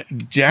tell you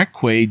what, Jack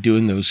Quaid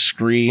doing those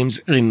screams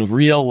in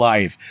real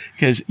life,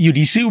 because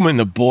you see him in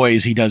The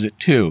Boys, he does it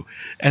too.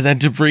 And then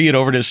to bring it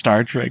over to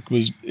Star Trek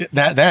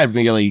that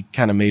really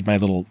kind of made my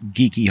little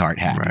geeky heart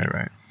happy.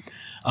 Right.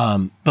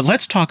 But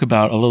let's talk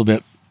about a little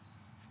bit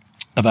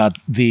about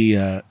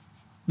the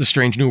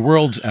Strange New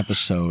Worlds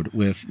episode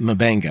with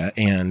M'Benga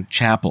and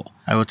Chapel.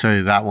 I will tell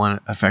you that one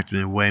affected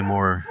me way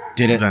more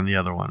than the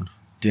other one.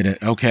 Did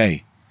it?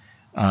 Okay.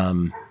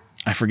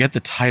 I forget the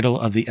title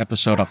of the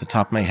episode off the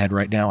top of my head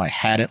right now. I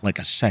had it like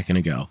a second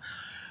ago.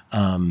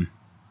 Yeah,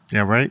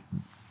 right?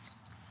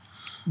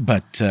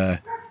 But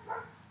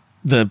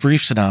the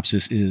brief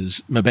synopsis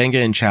is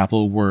M'Benga and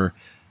Chapel were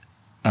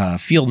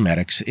field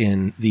medics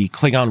in the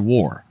Klingon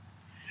War.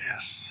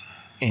 Yes.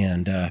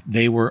 And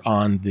they were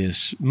on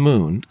this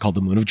moon called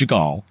the Moon of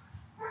Jagal.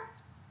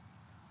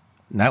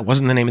 And that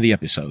wasn't the name of the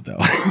episode, though.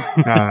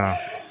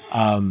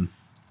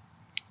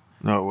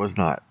 No, it was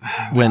not.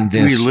 We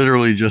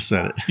literally just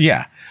said it.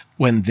 Yeah.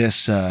 When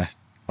this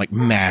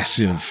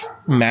massive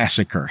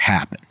massacre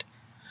happened.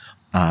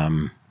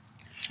 And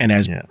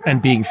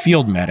being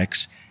field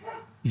medics,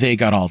 they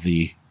got all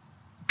the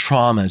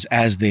traumas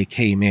as they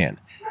came in.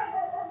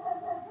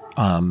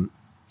 A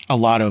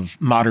lot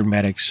of modern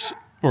medics,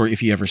 or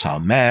if you ever saw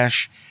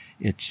MASH,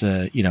 it's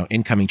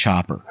incoming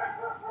chopper.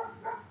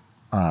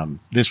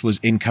 This was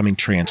incoming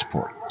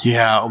transport.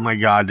 Yeah, oh my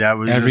God, that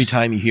was every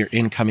time you hear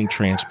incoming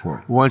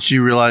transport. Once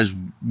you realize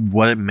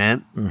what it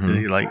meant,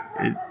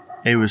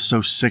 it was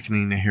so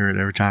sickening to hear it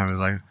every time. It was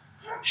like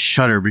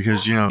shudder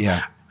because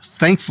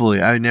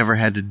thankfully I never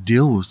had to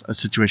deal with a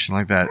situation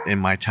like that in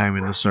my time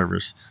in the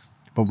service.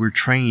 But we're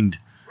trained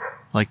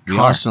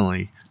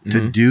constantly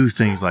to do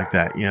things like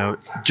that.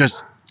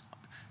 Just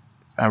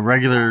a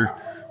regular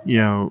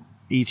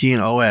ET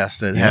and OS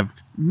that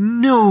have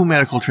no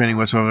medical training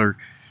whatsoever.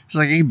 It's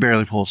like I can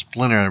barely pull a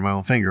splinter out of my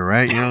own finger,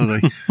 right?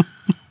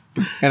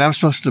 And I'm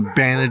supposed to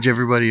bandage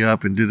everybody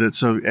up and do that.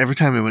 So every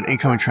time it went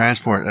incoming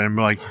transport, I'm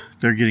like,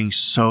 they're getting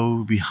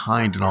so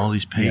behind in all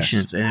these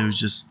patients. Yes. And it was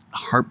just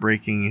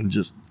heartbreaking and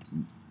just,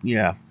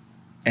 yeah.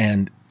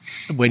 And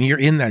when you're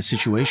in that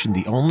situation,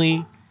 the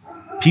only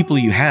people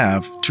you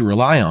have to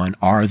rely on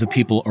are the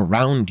people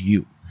around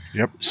you.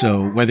 Yep.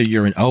 So whether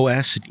you're an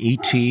OS, an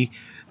ET,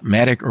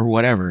 medic, or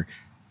whatever,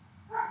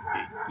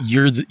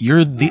 you're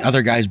the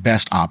other guy's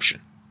best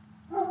option.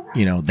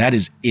 That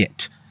is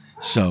it.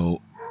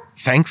 So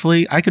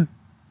thankfully, I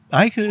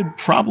could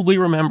probably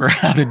remember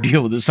how to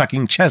deal with a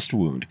sucking chest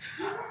wound.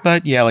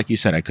 But yeah, like you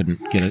said, I couldn't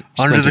get it.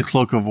 Under the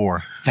cloak of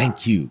war.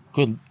 Thank you.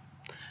 Good.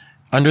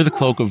 Under the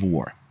cloak of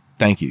war.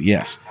 Thank you.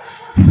 Yes.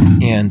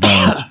 And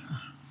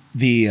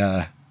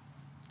the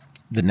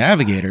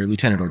navigator,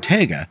 Lieutenant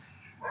Ortega,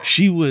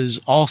 she was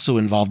also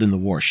involved in the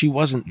war. She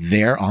wasn't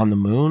there on the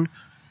moon,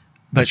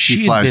 but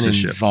she had been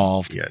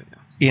involved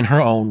in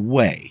her own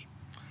way.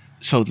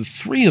 So the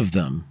three of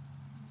them,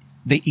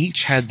 they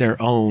each had their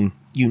own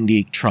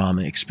unique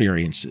trauma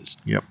experiences.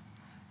 Yep.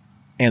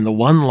 And the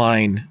one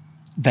line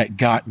that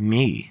got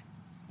me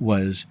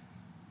was,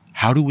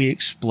 how do we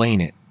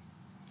explain it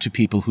to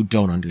people who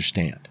don't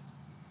understand?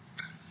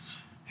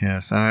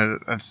 Yes,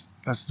 that's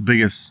the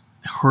biggest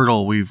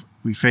hurdle we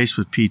face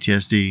with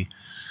PTSD.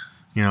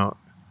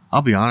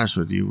 I'll be honest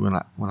with you,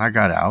 when I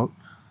got out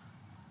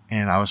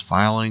and I was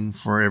filing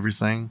for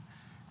everything,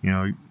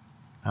 to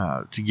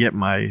get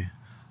my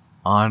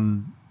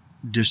on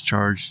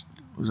discharge,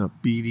 was a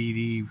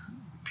BDD,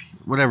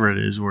 whatever it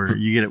is, where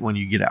you get it when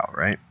you get out,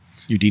 right?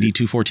 Your DD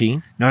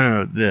 214?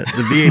 No. The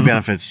VA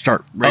benefits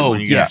start right when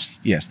you get out.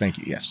 Yes, thank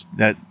you. Yes,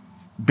 that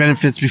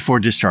benefits before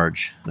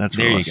discharge. That's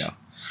what there it was. You go.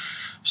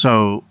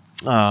 So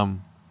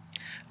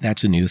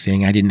that's a new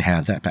thing. I didn't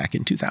have that back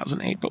in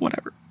 2008, but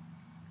whatever.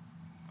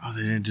 Oh,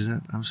 they didn't do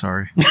that? I'm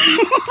sorry.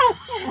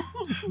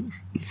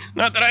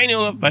 Not that I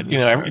knew of, but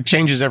it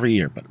changes every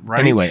year. But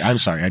anyway, I'm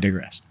sorry. I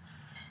digress.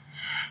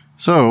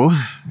 So,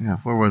 yeah,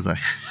 where was I?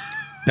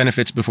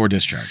 Benefits before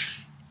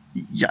discharge.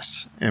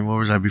 Yes. And where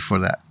was I before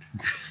that?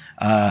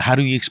 How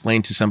do you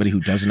explain to somebody who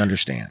doesn't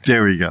understand?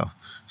 There we go.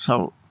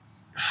 So,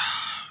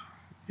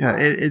 yeah,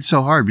 it's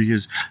so hard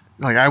because,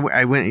 like,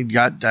 I went and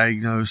got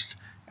diagnosed,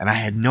 and I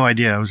had no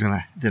idea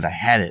that I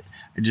had it.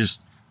 It just,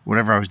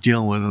 whatever I was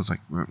dealing with, I was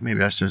like, maybe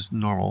that's just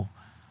normal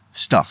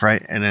stuff,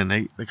 right? And then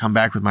they come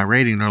back with my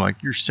rating, and they're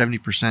like, you're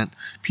 70%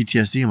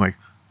 PTSD. I'm like,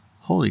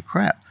 holy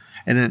crap.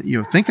 And then,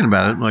 thinking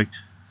about it, I'm like,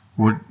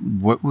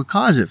 what would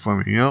cause it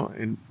for me,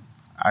 And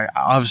I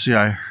obviously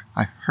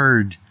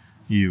heard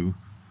you,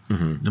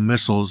 the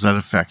missiles that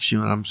affects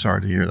you, and I'm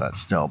sorry to hear that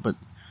still, but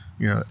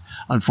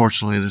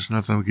unfortunately, there's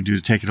nothing we could do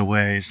to take it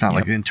away. It's not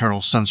like the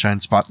eternal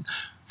sunshine of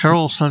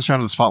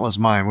the spotless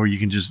mind where you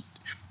can just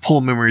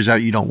pull memories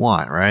out you don't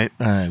want, right?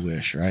 I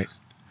wish, right?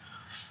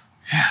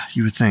 Yeah,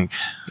 you would think.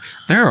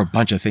 There are a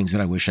bunch of things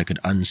that I wish I could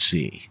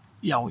unsee.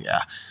 Oh,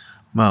 yeah.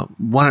 Well,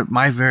 one of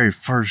my very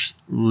first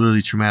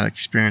really traumatic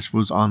experience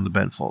was on the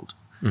Benfold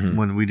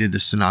when we did the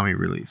tsunami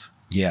relief.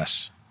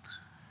 Yes.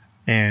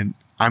 And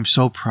I'm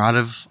so proud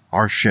of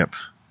our ship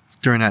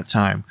during that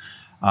time.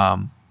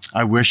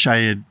 I wish I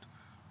had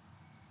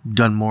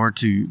done more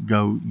to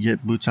go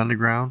get boots on the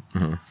ground.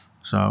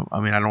 So, I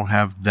mean, I don't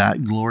have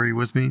that glory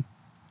with me,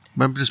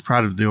 but I'm just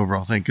proud of the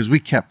overall thing because we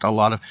kept a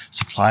lot of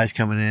supplies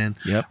coming in,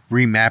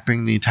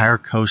 remapping the entire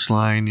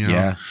coastline.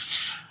 Yeah.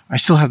 I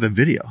still have the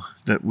video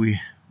that we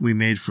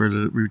made for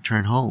the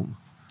return home.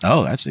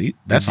 Oh, that's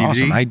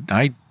awesome.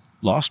 I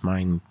lost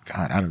mine.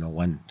 God, I don't know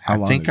when. How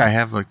long? I think ago? I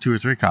have like 2 or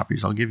 3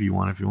 copies. I'll give you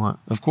one if you want.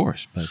 Of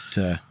course, but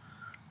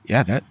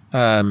yeah, that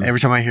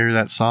every time I hear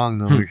that song,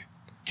 though, like,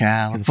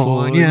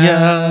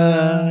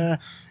 California,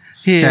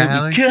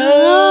 here we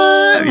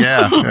come.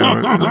 Yeah,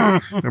 we're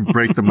gonna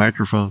break the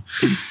microphone.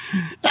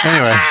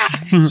 Anyway,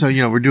 so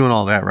we're doing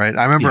all that, right?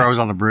 I remember I was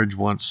on the bridge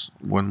once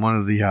when one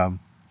of the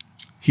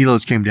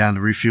helos came down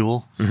to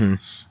refuel,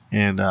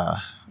 and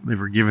they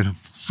were giving him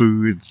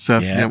food and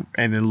stuff,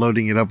 and then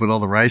loading it up with all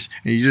the rice,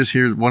 and you just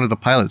hear one of the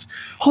pilots,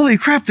 "Holy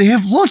crap, they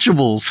have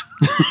Lunchables!"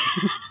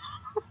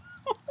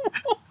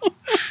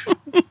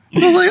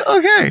 I was like,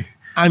 okay.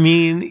 I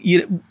mean,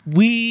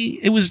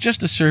 it was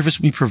just a service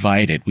we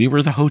provided. We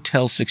were the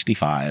Hotel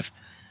 65.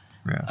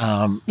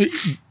 Yeah.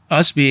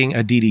 Us being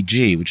a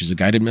DDG, which is a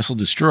guided missile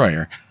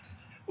destroyer,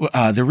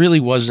 there really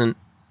wasn't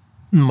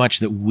much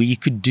that we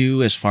could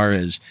do as far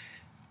as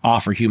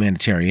offer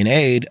humanitarian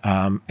aid,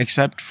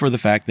 except for the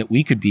fact that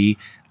we could be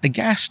a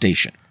gas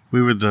station.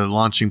 We were the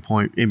launching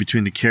point in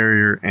between the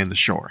carrier and the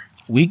shore.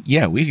 We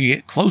could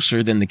get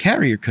closer than the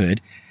carrier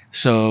could,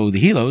 so the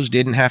helos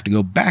didn't have to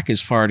go back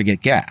as far to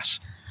get gas.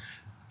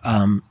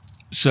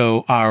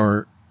 So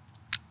our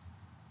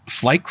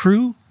flight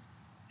crew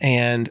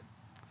and,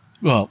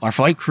 our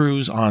flight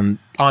crews on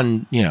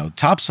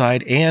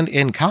topside and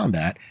in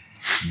combat,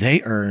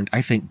 they earned,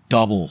 I think,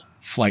 double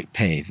flight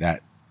pay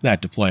that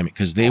deployment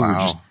because they were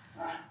just,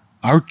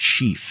 our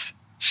chief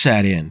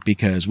sat in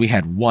because we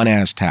had one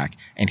Aztec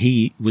and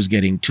he was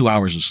getting 2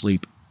 hours of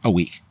sleep a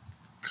week.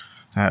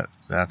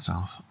 That's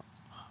awful.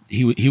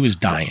 He was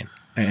dying,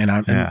 and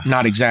I'm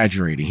not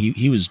exaggerating.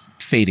 He was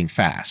fading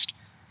fast.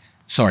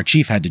 So our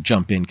chief had to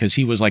jump in because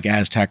he was like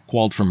Aztec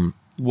qualled from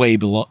way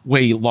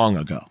long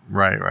ago.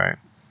 Right.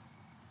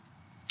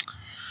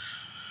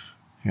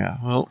 Yeah,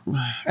 well,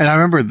 and I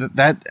remember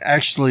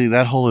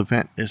that whole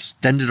event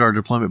extended our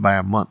deployment by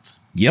a month.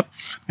 Yep.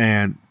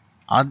 And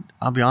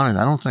I'll be honest,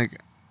 I don't think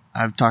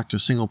I've talked to a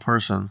single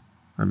person,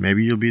 and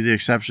maybe you'll be the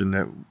exception,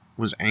 that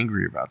was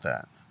angry about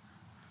that.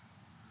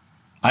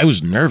 I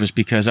was nervous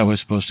because I was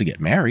supposed to get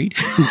married.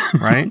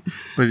 Right?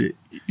 But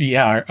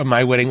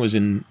my wedding was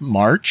in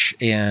March,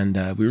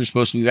 and we were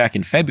supposed to be back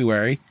in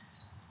February.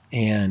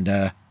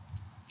 And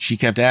she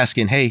kept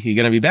asking, "Hey, you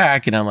going to be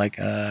back?" And I'm like,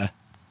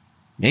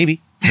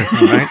 maybe.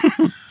 Right?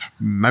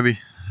 Maybe.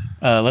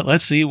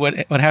 Let's see what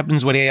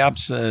happens when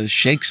AOPS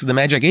shakes the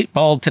magic 8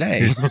 ball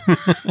today.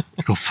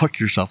 Go fuck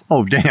yourself.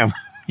 Oh, damn.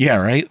 Yeah,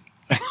 right?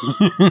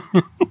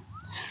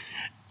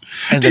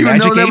 And the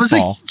magic 8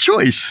 ball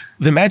choice.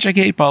 The magic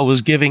 8 ball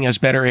was giving us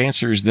better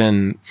answers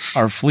than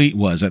our fleet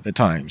was at the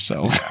time.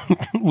 So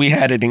we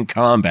had it in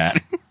combat.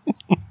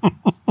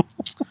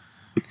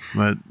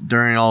 But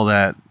during all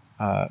that,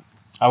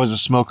 I was a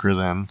smoker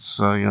then.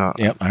 So,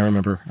 Yep, I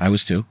remember. I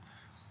was too.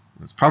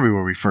 It's probably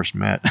where we first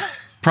met.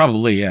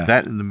 Probably, yeah.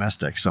 That in the mess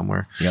deck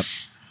somewhere. Yep.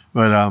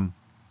 But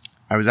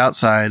I was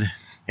outside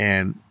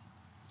and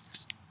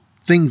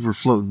things were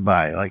floating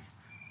by. Like,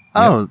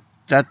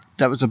 that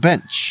was a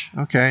bench.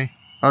 Okay.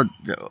 Oh,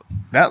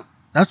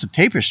 that's a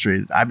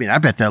tapestry. I mean, I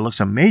bet that looks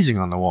amazing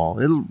on the wall.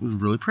 It was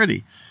really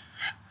pretty.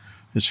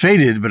 It's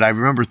faded, but I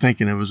remember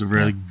thinking it was a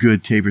really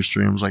good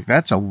tapestry. I was like,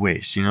 that's a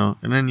waste, And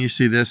then you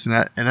see this and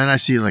that, and then I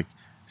see like,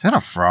 is that a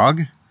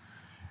frog?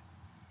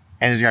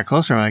 And as it got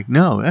closer, I'm like,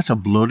 no, that's a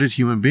bloated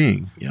human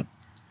being. Yep.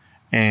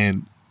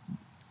 And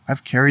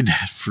I've carried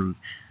that for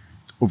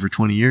over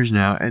 20 years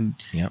now and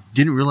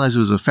didn't realize it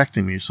was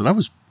affecting me. So that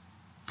was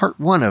part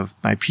 1 of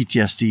my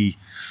PTSD,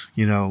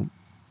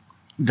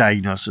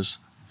 diagnosis.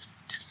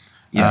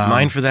 Yeah,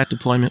 mine for that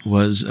deployment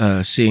was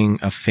seeing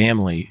a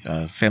family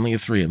of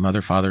 3, a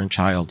mother, father, and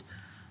child,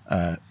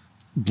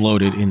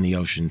 bloated in the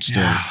ocean,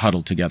 still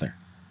huddled together.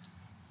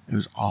 It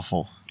was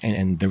awful.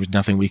 And there was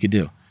nothing we could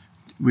do.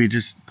 We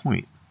just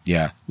point.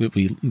 Yeah,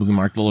 we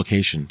marked the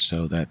location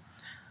so that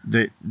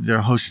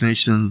their host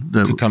nation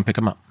that could come pick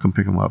them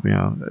up.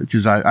 Yeah,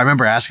 because I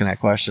remember asking that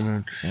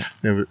question,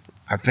 and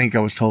I think I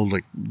was told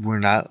like we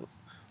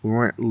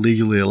weren't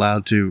legally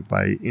allowed to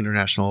by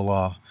international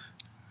law.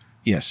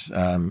 Yes,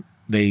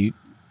 they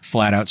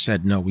flat out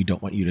said no, we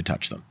don't want you to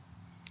touch them,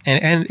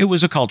 and it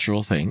was a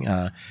cultural thing.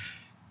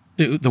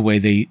 The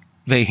way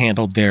they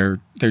handled their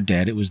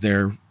dead, it was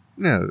their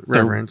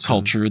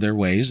culture, their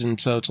ways, and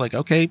so it's like,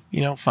 okay,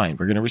 fine,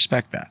 we're going to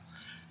respect that.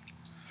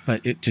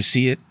 But to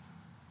see it,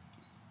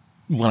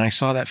 when I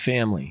saw that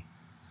family,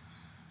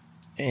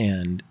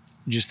 and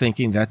just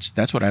thinking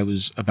that's what I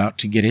was about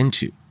to get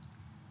into.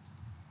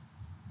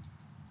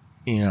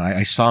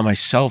 I saw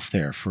myself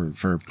there for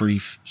a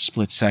brief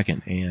split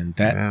second, and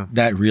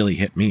that really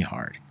hit me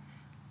hard.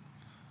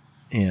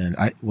 And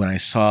when I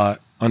saw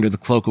Under the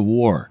Cloak of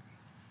War,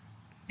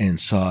 and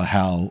saw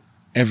how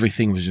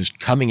everything was just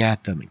coming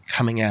at them and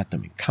coming at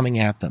them and coming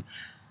at them,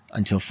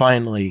 until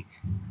finally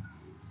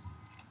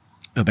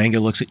Obenga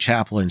looks at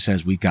Chapel and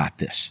says, "We got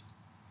this."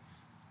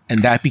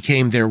 And that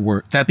became their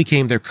word. That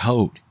became their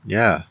code.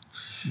 Yeah.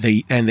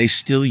 They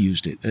still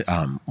used it.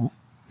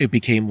 It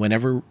became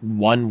whenever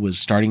one was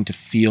starting to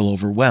feel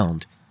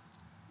overwhelmed,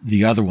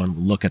 the other one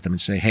would look at them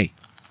and say, "Hey,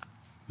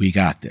 we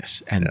got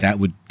this." And that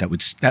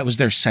was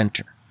their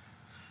center.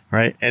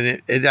 Right.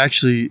 And it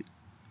actually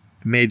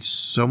made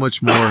so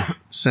much more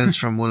sense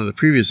from one of the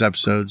previous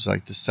episodes,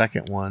 like the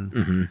second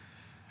one,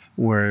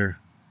 where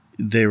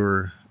they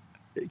were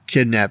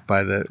kidnapped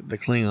by the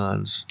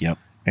Klingons. Yep.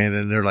 And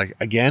then they're like,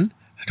 again,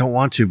 I don't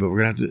want to, but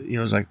we're going to have to,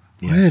 it's like,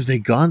 what have they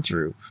gone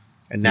through?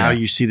 And now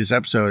you see this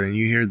episode and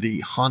you hear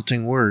the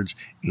haunting words,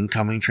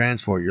 incoming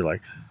transport. You're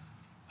like,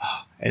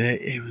 oh, and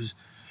it was,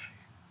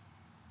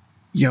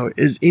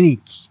 as any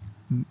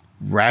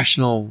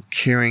rational,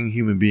 caring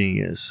human being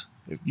is,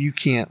 if you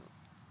can't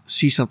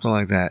see something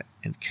like that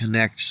and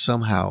connect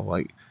somehow,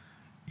 like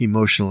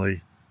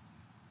emotionally,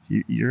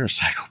 you're a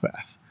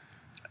psychopath.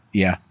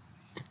 Yeah.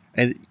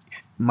 And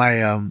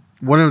my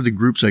one of the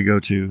groups I go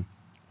to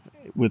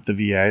with the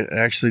VA, I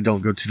actually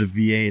don't go to the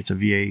VA. It's a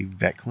VA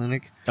vet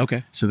clinic.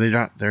 Okay. So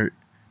they're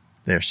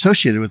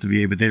associated with the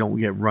VA, but they don't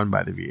get run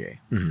by the VA.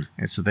 Mm-hmm.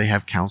 And so they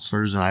have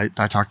counselors, and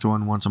I talk to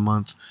one once a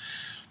month.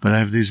 But I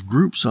have these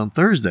groups on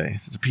Thursday.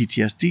 It's a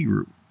PTSD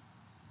group,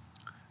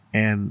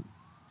 and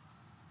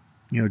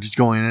just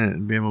going in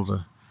and being able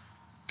to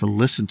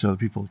listen to other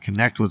people,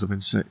 connect with them,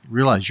 and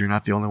realize you're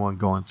not the only one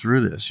going through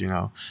this.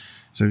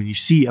 So when you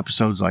see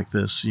episodes like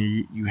this,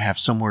 you have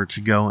somewhere to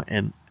go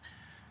and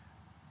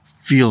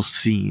feel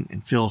seen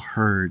and feel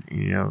heard.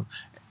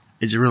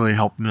 It's really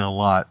helped me a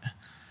lot,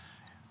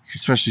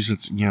 especially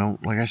since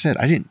like I said,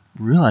 I didn't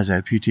realize I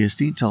had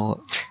PTSD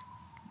until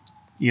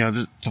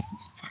the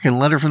fucking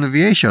letter from the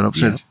VA showed up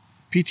said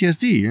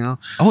PTSD.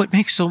 Oh, it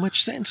makes so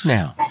much sense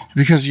now,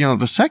 because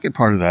the second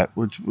part of that,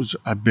 which was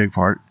a big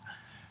part,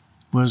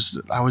 was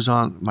that I was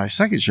on my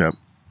second ship,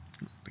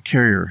 the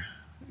carrier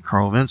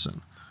Carl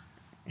Vinson,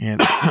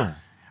 and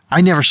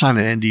I never signed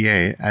an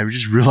NDA. I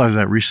just realized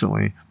that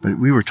recently, but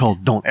we were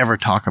told don't ever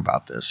talk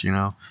about this,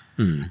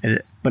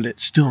 but it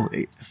still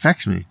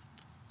affects me.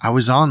 I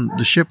was on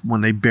the ship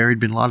when they buried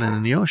Bin Laden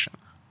in the ocean.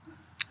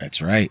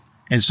 That's right.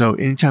 And so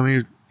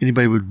anytime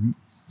anybody would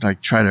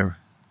try to,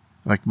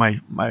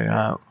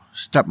 my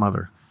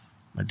stepmother,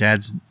 my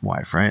dad's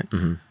wife, right?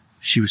 Mm-hmm.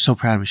 She was so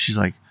proud of me. She's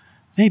like,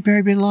 they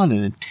buried Bin Laden,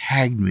 and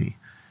tagged me.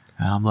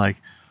 And I'm like,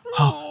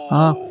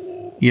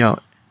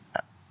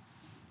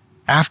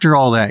 after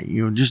all that,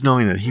 just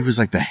knowing that he was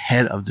like the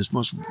head of this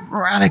most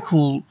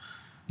radical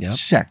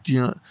sect,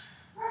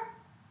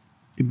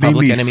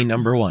 Public enemy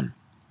number one.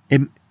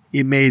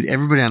 It made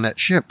everybody on that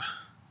ship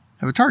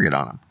have a target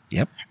on him.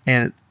 Yep.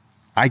 And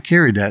I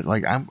carried that.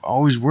 Like, I'm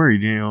always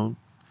worried,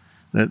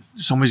 that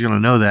somebody's going to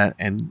know that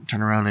and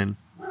turn around and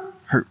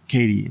hurt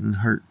Katie and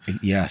hurt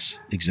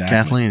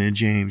Kathleen and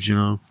James,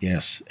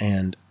 Yes.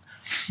 And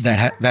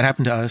that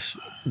happened to us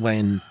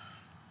when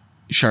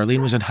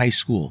Charlene was in high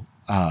school.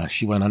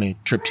 She went on a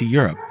trip to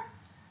Europe,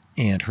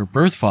 and her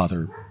birth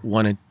father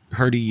wanted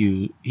her to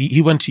use,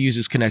 he wanted to use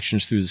his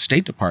connections through the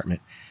State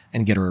Department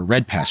and get her a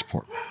red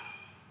passport.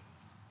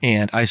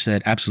 And I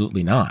said,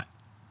 absolutely not.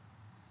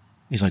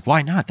 He's like,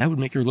 why not? That would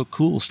make her look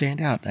cool,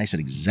 stand out. And I said,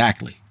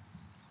 exactly.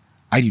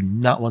 I do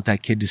not want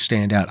that kid to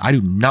stand out. I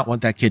do not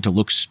want that kid to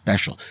look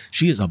special.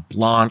 She is a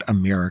blonde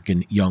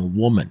American young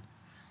woman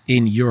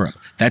in Europe.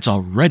 That's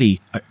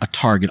already a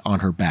target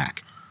on her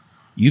back.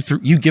 You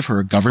give her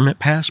a government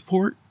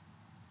passport,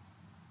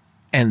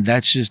 and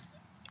that's just,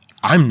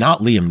 I'm not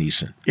Liam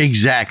Neeson.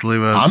 Exactly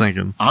what I was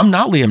thinking. I'm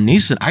not Liam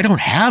Neeson. I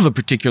don't have a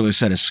particular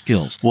set of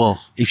skills. Well,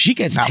 if she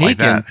gets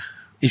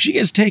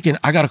taken,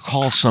 I got to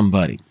call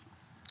somebody.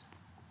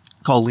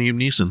 Call Liam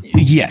Neeson.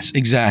 Yes,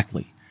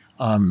 exactly.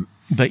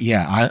 But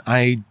yeah,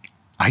 I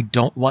I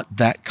don't want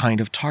that kind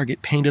of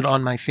target painted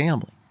on my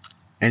family.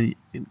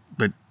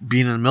 But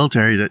being in the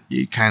military, that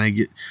it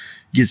kind of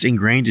gets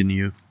ingrained in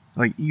you.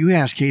 Like, you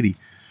ask Katie,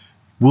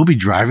 we'll be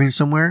driving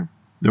somewhere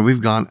that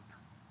we've gone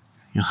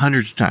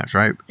hundreds of times,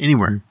 right?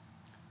 Anywhere.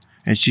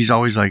 And she's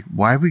always like,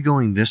 why are we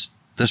going this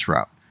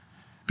route?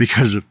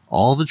 Because of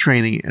all the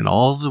training and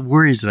all the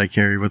worries that I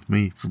carry with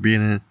me for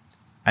being in,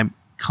 I'm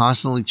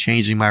constantly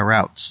changing my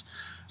routes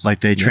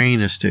like they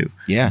train us to.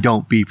 Yeah.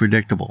 Don't be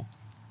predictable.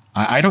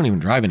 I don't even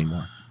drive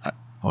anymore.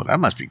 Oh, that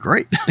must be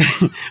great.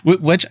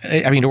 Which,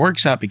 I mean, it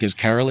works out because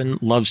Carolyn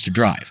loves to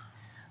drive.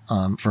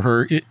 For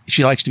her,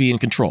 she likes to be in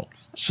control.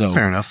 So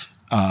fair enough.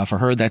 For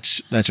her,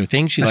 that's her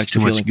thing. She likes too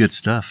to feel much good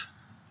stuff.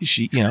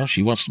 She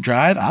wants to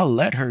drive. I'll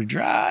let her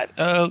drive.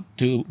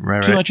 Too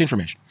right. much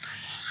information.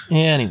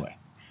 Anyway,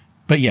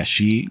 but yes,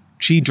 she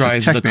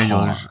drives the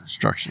car.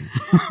 Instruction.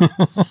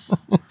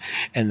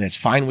 And that's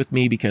fine with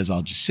me because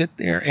I'll just sit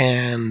there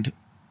and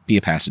be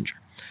a passenger.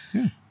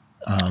 Yeah.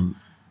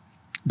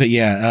 But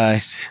yeah,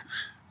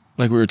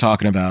 like we were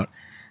talking about,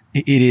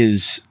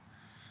 it's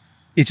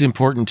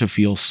important to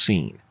feel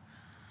seen.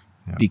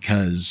 Yeah.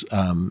 Because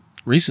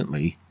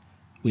recently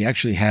we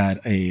actually had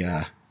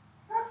a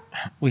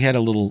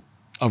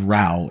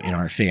row in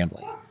our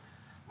family.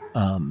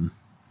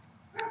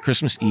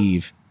 Christmas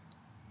Eve,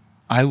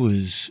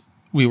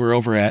 we were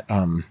over at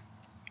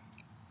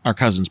our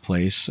cousin's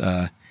place,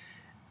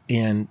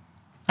 and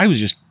I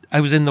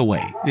was in the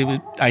way.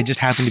 I just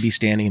happened to be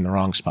standing in the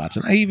wrong spots,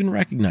 and I even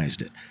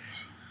recognized it.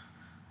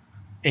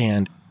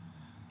 And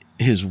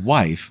his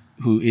wife,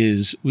 who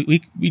is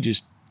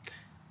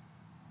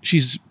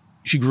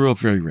she grew up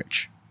very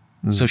rich,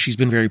 so she's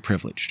been very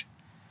privileged,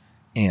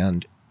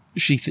 and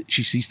she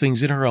sees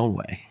things in her own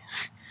way.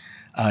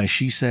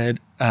 She said,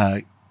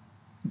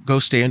 "Go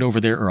stand over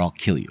there, or I'll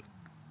kill you."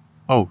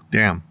 Oh,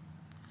 damn!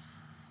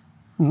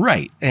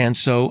 Right, and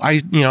so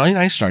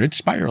I started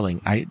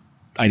spiraling. I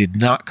did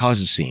not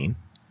cause a scene.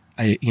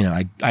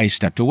 I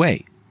stepped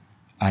away.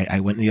 I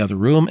went in the other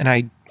room and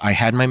I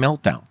had my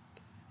meltdown,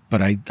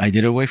 but I did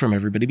it away from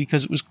everybody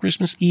because it was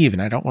Christmas Eve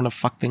and I don't want to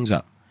fuck things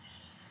up.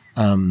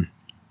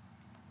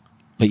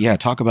 But yeah,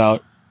 talk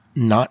about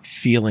not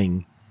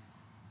feeling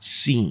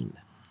seen.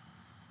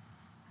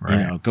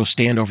 Right. Go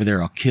stand over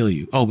there. I'll kill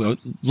you. Oh,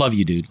 love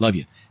you, dude. Love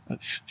you.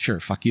 Sure.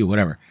 Fuck you.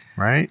 Whatever.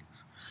 Right.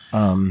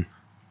 And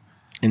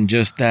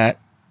just that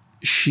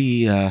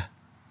she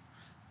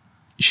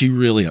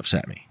really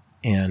upset me.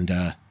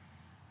 And,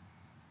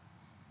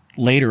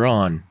 later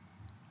on,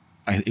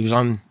 it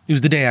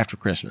was the day after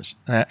Christmas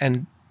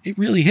and it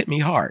really hit me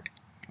hard.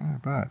 Oh,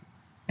 bad.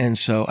 And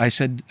so I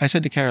said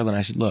to Carolyn,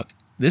 I said, look,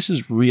 this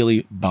is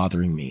really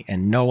bothering me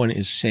and no one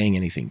is saying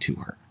anything to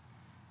her.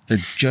 They're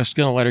just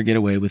going to let her get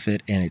away with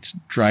it. And it's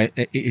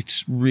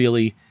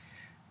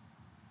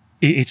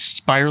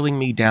spiraling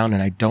me down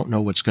and I don't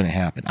know what's going to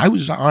happen. I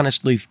was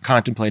honestly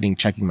contemplating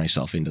checking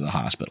myself into the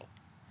hospital.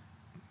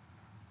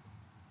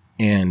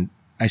 And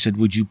I said,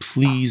 would you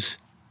please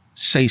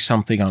say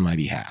something on my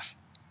behalf?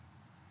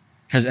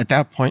 Because at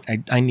that point,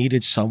 I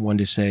needed someone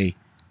to say,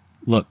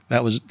 look,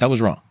 that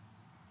was wrong.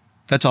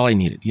 That's all I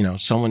needed.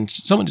 Someone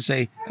to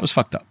say that was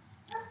fucked up.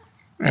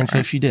 And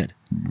so she did.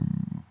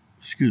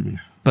 Excuse me.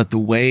 But the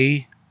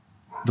way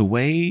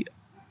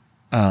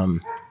her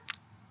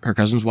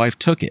cousin's wife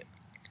took it,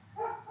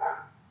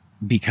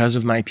 because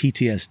of my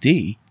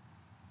PTSD,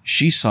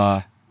 she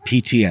saw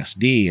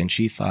PTSD and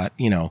she thought,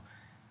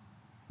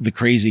 the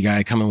crazy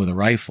guy coming with a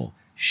rifle.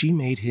 She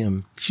made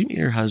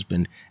her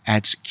husband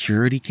add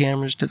security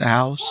cameras to the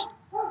house.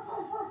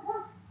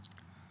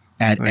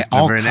 At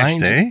all the very kinds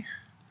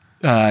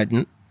next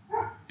day?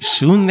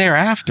 Soon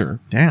thereafter.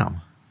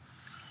 Damn.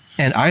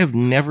 And I have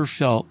never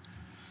felt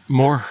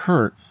more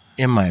hurt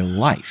in my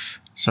life.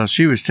 So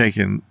she was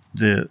taking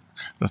the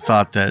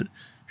thought that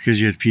because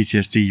you had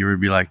PTSD, you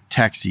would be like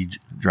Taxi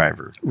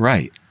Driver.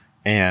 Right.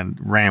 And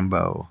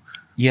Rambo.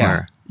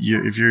 Yeah.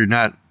 If you're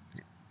not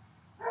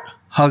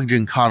hugged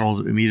and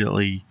coddled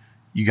immediately,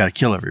 you got to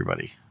kill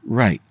everybody.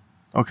 Right.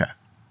 Okay.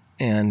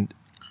 And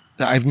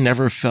I've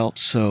never felt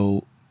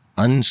so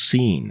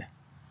unseen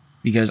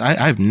because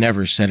I've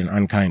never said an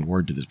unkind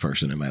word to this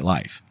person in my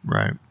life.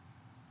 Right.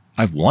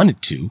 I've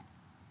wanted to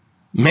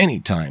many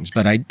times,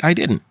 but I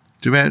didn't.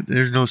 Too bad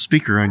there's no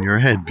speaker on your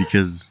head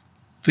because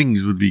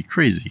things would be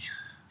crazy.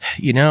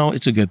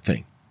 It's a good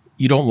thing.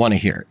 You don't want to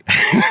hear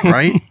it.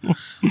 Right? And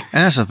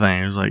that's the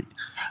thing. It's like,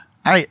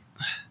 I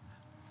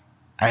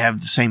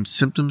have the same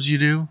symptoms you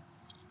do,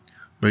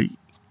 but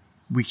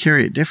we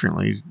carry it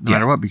differently no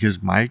matter what,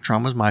 because my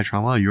trauma is my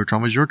trauma, your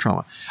trauma is your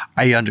trauma.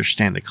 I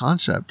understand the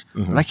concept,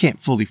 but I can't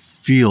fully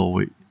feel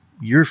what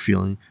you're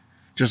feeling,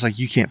 just like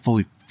you can't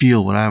fully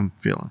feel what I'm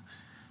feeling.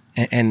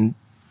 And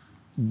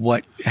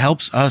what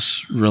helps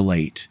us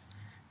relate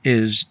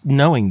is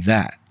knowing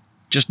that.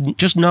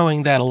 Just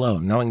knowing that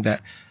alone, knowing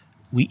that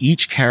we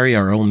each carry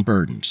our own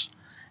burdens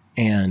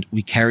and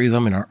we carry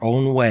them in our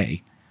own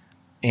way.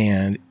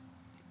 And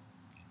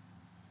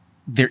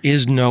there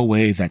is no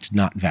way that's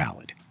not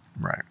valid.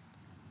 Right.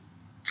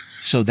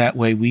 So that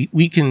way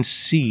we can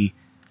see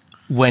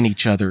when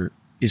each other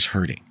is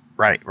hurting.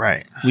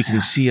 Right. We can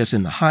see us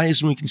in the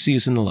highs and we can see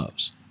us in the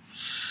lows.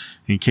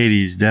 And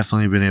Katie's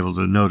definitely been able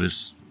to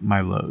notice my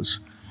lows,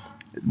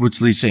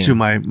 which leads Same. to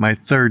my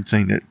third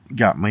thing that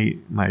got my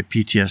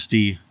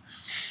PTSD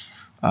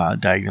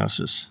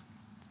diagnosis.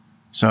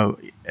 So,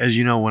 as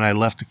you know, when I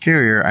left the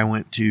carrier, I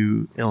went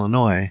to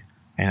Illinois,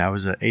 and I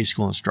was an A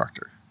school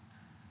instructor.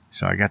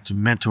 So I got to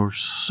mentor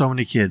so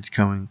many kids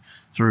coming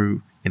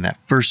through in that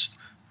first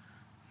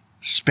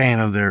span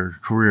of their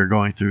career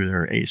going through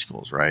their A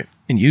schools, right?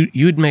 And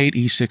you'd made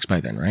E6 by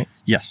then, right?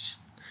 Yes.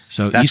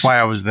 So That's why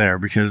I was there,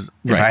 because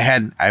if Right. I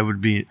hadn't, I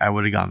would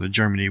have gone to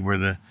Germany, where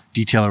the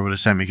detailer would have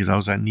sent me, because I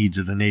was at needs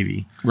of the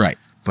Navy. Right.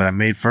 But I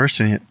made first,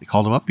 and he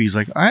called him up. He's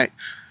like, all right.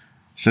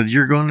 Said,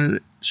 you're going to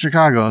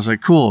Chicago. I was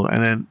like, cool.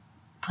 And then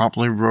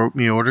promptly wrote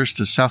me orders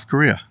to South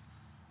Korea.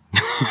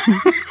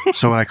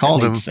 So when I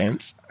called him, Makes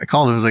sense. I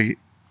was like,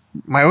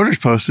 my order's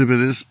posted, but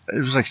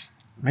it was like,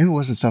 maybe it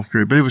wasn't South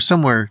Korea, but it was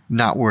somewhere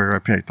not where I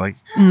picked. Like,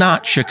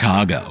 Not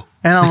Chicago.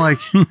 and I'm like,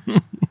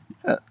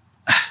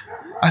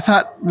 I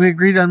thought we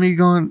agreed on me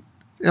going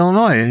to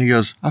Illinois. And he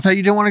goes, I thought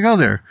you didn't want to go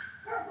there.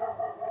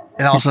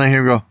 And all of a sudden I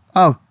hear him go,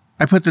 oh,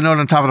 I put the note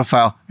on top of the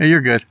file. Hey,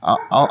 you're good.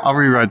 I'll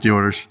rewrite the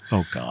orders.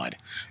 Oh, God.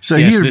 So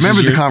Yes, he this is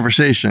remembered your- the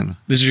conversation.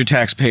 This is your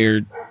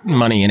taxpayer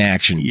money in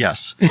action.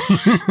 Yes.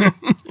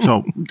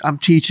 So I'm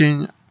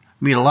teaching,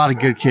 meet a lot of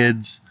good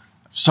kids.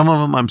 Some of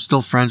them I'm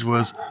still friends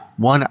with.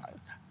 One,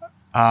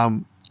 I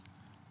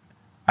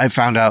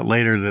found out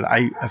later that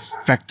I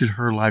affected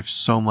her life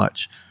so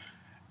much.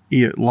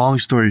 Long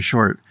story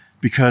short,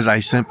 because I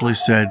simply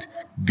said,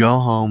 go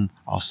home,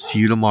 I'll see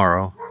you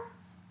tomorrow.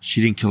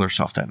 She didn't kill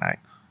herself that night.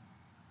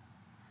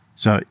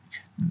 So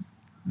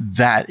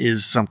that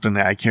is something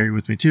that I carry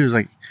with me too. Is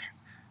like,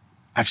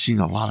 I've seen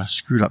a lot of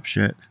screwed up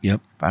shit. Yep.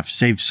 But I've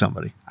saved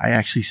somebody. I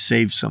actually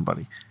saved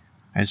somebody.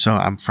 And so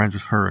I'm friends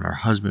with her and her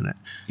husband.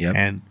 Yep.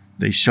 And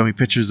they show me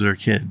pictures of their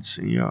kids,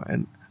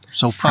 and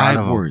so proud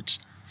of them.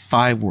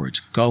 5 words.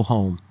 Go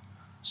home.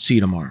 See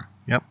you tomorrow.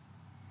 Yep.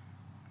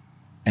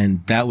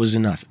 And that was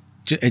enough.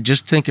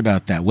 Just think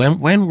about that. When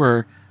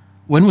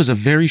was a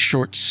very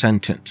short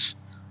sentence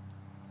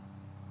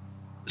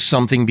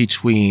something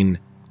between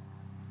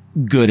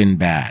good and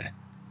bad?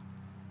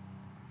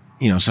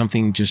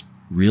 Something just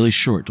really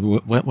short.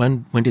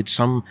 When did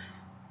some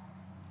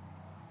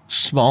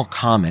small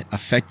comment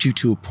affect you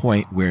to a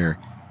point where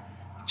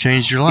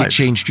Changed your life. it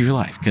changed your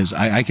life? Because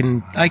I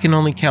can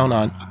only count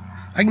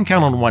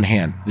on one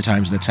hand the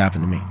times that's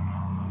happened to me.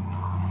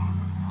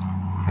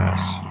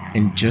 Yes.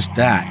 And just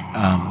that,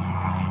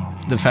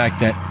 the fact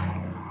that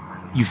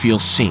you feel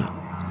seen.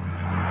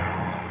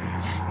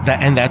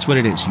 That's what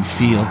it is. You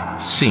feel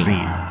seen.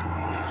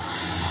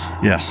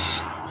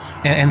 Yes.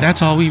 And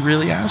that's all we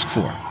really ask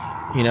for.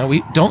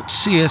 We don't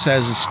see us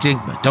as a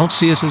stigma. Don't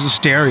see us as a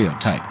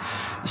stereotype.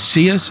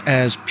 See us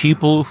as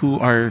people who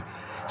are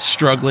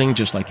struggling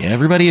just like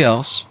everybody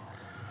else.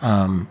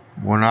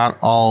 We're not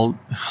all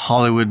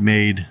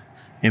Hollywood-made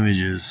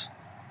images.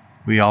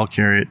 We all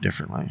carry it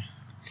differently.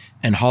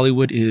 And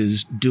Hollywood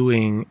is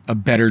doing a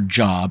better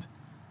job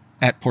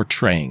at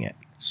portraying it.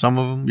 Some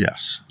of them,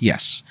 yes.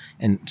 Yes.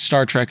 And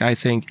Star Trek, I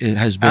think, it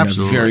has been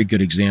Absolutely. a very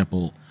good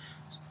example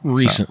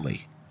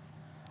recently.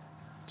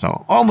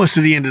 So almost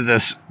to the end of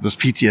this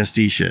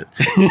PTSD shit.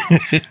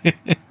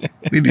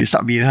 We need to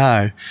stop being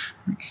high.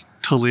 It's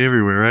totally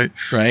everywhere, right?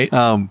 Right?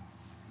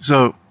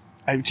 So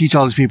I teach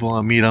all these people,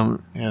 I meet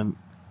them, and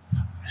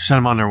send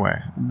them on their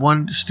way.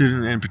 One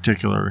student in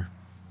particular,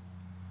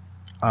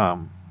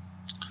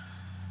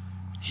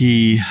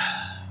 he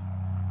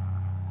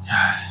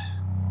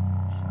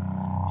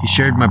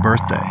shared my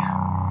birthday,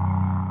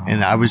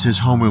 and I was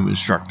his homeroom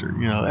instructor.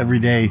 Every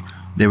day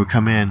they would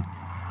come in,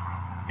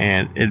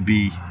 and I'd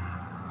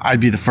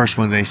be the first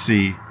one they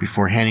see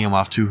before handing them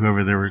off to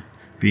whoever they were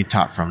being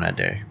taught from that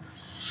day.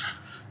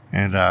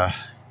 And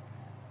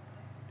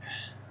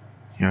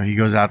he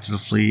goes out to the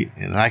fleet,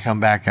 and I come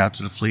back out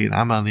to the fleet, and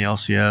I'm on the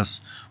LCS,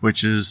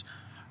 which is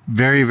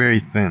very, very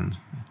thin.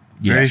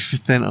 Very Yes.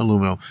 thin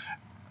aluminum.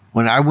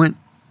 When I went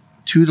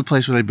to the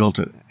place where they built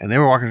it, and they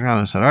were walking around,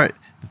 and I said, all right,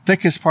 the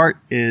thickest part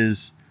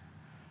is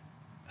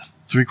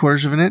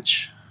 3/4 of an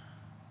inch.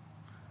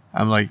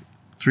 I'm like,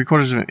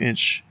 3/4 of an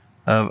inch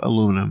of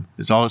aluminum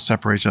is all that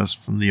separates us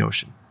from the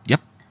ocean.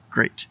 Yep.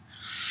 Great.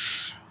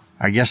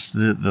 I guess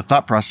the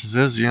thought process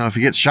is, if it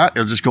gets shot,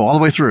 it'll just go all the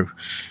way through.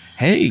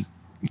 Hey,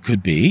 it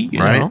could be, you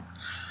Right. know.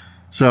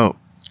 So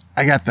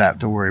I got that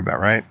to worry about,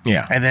 right?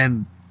 Yeah. And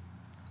then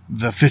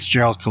the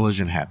Fitzgerald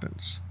collision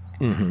happens,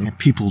 and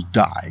people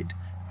died.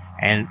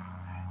 And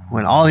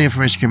when all the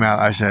information came out,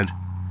 I said,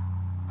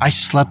 I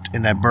slept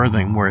in that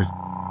berthing where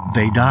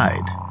they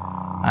died.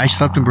 I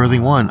slept in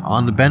berthing 1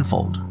 on the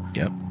Benfold.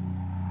 Yep.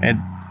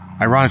 And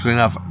ironically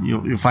enough,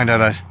 you'll find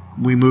out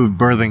we moved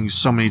berthing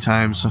so many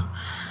times.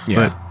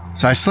 Yeah.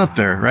 So I slept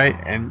there, right?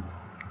 And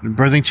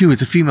berthing 2 is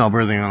the female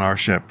berthing on our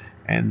ship.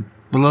 And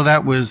below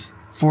that was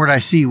Forward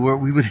IC, where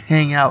we would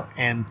hang out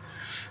and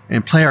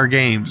play our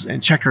games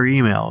and check our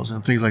emails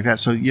and things like that.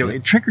 So,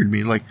 it triggered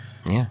me like,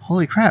 Yeah.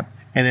 holy crap.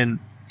 And then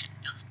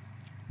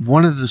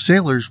one of the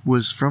sailors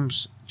was from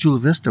Chula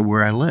Vista,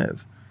 where I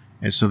live.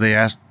 And so they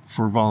asked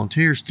for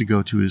volunteers to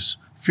go to his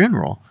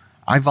funeral.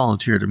 I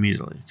volunteered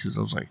immediately because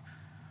I was like,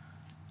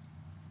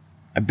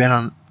 I've been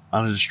on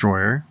a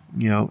destroyer.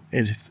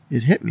 It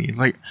hit me.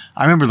 Like,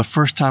 I remember the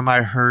first time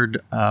I heard,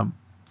 kind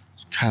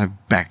of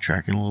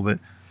backtracking a little bit.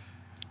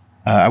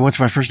 I went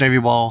to my first Navy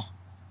ball.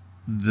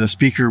 The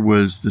speaker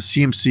was the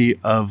CMC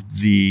of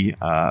the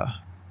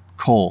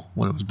Cole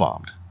when it was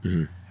bombed.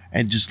 Mm-hmm.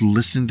 And just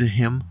listening to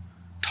him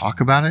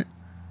talk about it.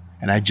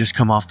 And I'd just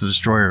come off the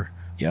destroyer.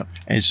 Yep.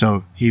 And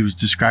so he was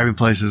describing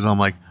places. I'm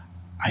like,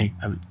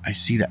 I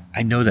see that.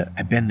 I know that.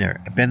 I've been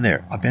there. I've been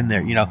there.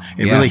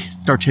 It really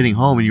starts hitting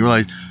home, and you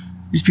realize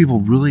these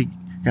people really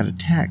got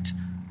attacked,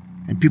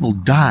 and people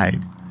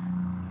died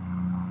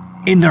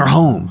in their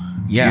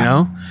home.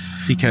 Yeah.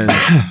 Because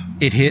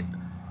it hit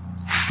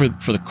for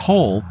the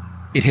coal.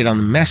 It hit on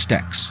the mess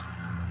decks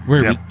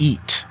where we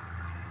eat.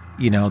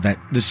 That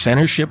the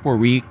center ship where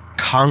we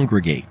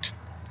congregate.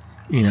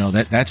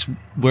 That's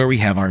where we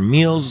have our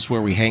meals. It's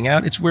where we hang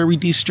out. It's where we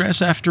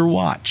de-stress after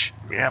watch.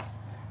 Yep.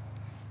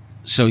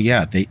 So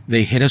yeah,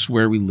 they hit us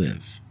where we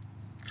live,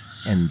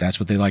 and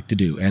that's what they like to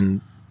do. And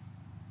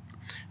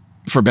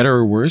for better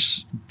or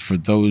worse, for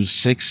those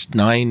 6,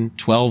 9,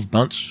 12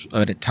 months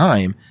at a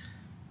time,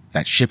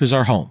 that ship is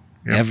our home.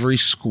 Yep. Every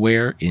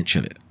square inch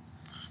of it.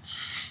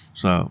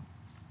 So,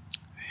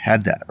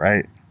 had that,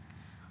 right?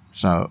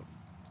 So,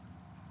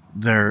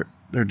 they're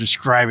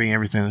describing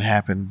everything that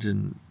happened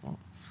and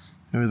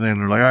everything.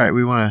 They're like, all right,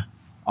 we want to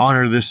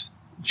honor this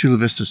Chula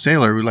Vista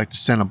sailor. We'd like to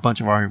send a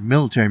bunch of our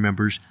military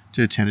members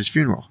to attend his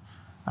funeral.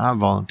 I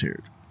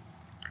volunteered.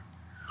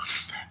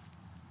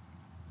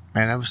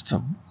 Man, that was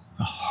the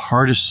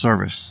hardest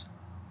service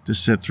to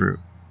sit through.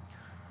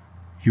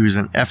 He was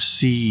an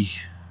FC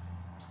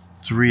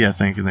 3, I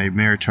think, and they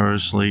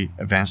meritoriously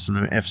advanced him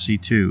to FC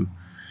 2.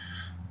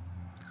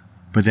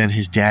 But then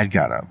his dad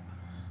got up.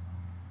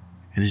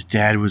 And his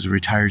dad was a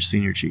retired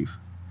senior chief.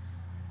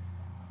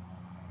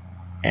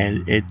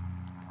 And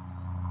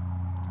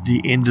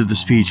the end of the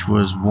speech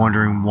was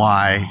wondering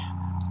why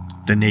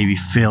the Navy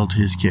failed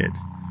his kid.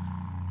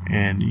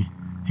 And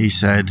he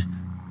said,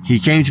 he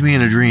came to me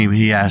in a dream.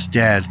 He asked,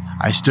 Dad,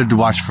 I stood to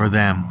watch for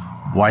them.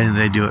 Why didn't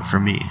they do it for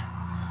me?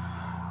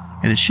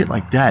 And it's shit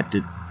like that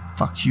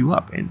fucks you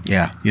up. And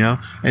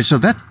and so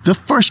that's the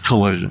first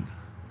collision.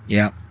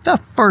 Yeah. The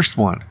first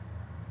one.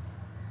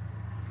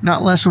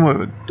 Not less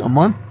than a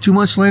month, 2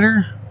 months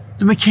later,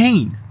 the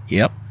McCain.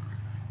 Yep.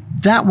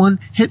 That one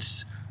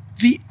hits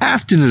the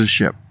aft end of the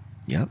ship.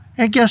 Yep.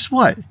 And guess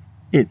what?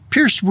 It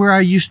pierced where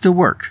I used to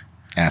work.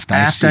 Aft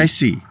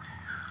IC.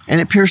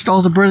 And it pierced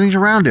all the berthings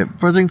around it.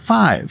 Berthing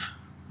 5.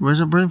 Was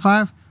it berthing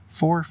 5?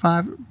 4,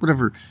 5,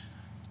 whatever.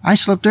 I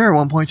slept there at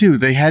one point too.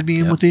 They had me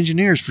in with the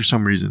engineers for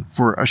some reason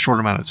for a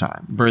short amount of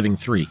time. Berthing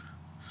 3.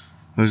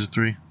 Was it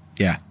 3?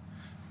 Yeah.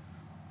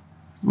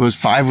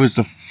 5 was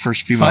the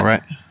first female,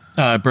 right?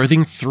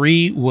 Berthing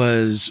 3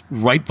 was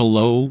right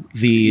below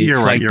the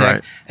flight deck,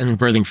 right. And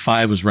berthing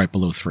 5 was right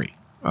below 3.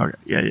 Okay,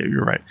 yeah,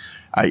 you're right.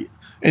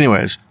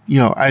 Anyways,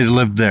 I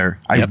lived there.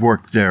 I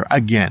worked there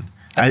again.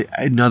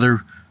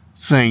 Another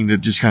thing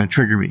that just kind of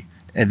triggered me,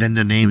 and then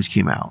the names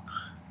came out.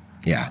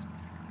 Yeah,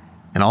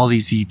 and all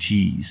these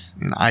ETs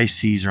and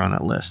ICs are on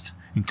that list,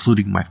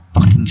 including my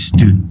fucking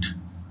student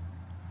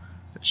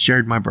that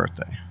shared my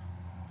birthday.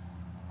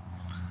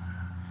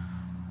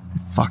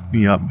 It fucked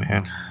me up,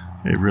 man.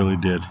 It really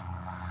did.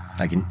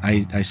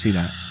 I see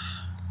that.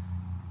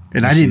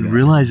 And I didn't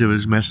realize it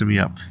was messing me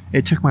up.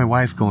 It took my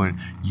wife going,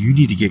 you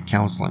need to get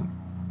counseling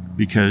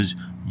because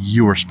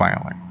you are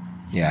spiraling.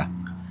 Yeah.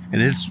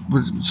 And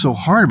what's so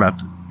hard about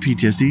the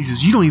PTSD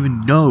is you don't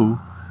even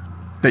know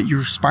that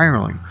you're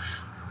spiraling.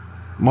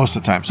 Most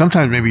of the time.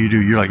 Sometimes maybe you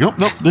do. You're like, oh,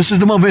 nope, this is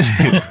the moment.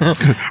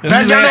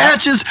 Back down the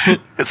hatches.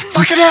 It's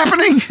fucking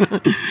happening.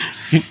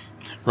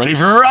 Ready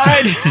for a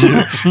ride?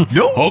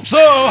 Nope. Hope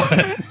so.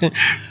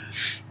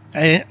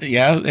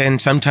 Yeah,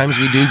 and sometimes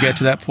we do get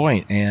to that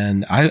point,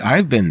 and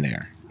I've been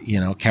there.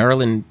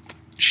 Carolyn,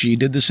 she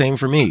did the same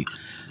for me.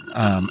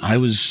 I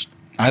was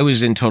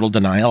in total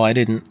denial. I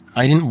didn't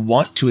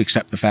want to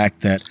accept the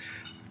fact that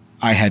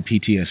I had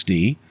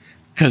PTSD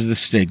because of the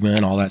stigma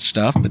and all that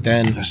stuff. But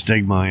then the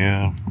stigma,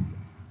 yeah.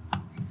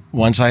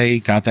 Once I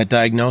got that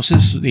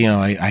diagnosis,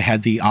 I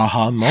had the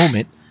aha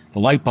moment. The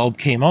light bulb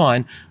came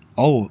on.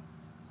 Oh,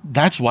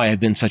 that's why I've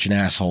been such an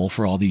asshole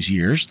for all these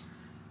years.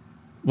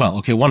 Well,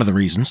 okay, one of the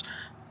reasons.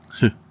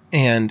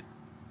 And,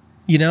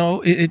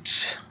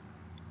 it's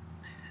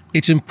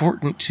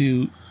important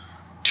to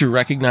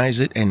recognize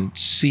it and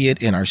see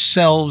it in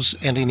ourselves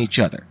and in each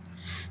other.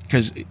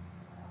 Because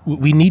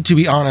we need to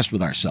be honest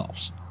with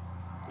ourselves.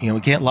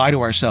 We can't lie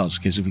to ourselves,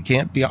 because if we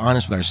can't be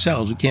honest with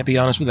ourselves, we can't be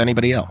honest with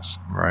anybody else.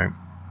 Right.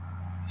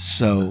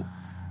 So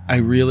I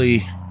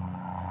really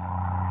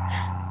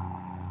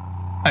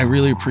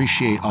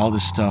appreciate all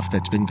this stuff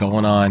that's been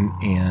going on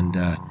and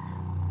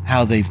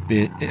how they've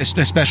been,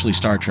 especially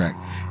Star Trek.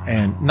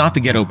 And not the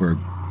Ghetto Bird,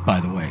 by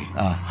the way.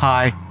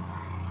 Hi.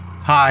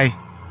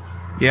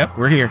 Yep,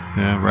 we're here.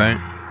 Yeah, right.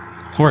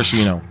 Of course,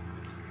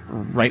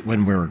 right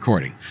when we're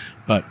recording.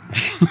 But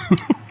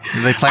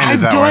They planned it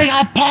I'm that doing way.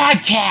 a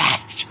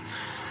podcast.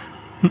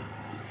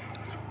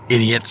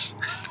 Idiots.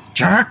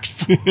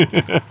 Jerks.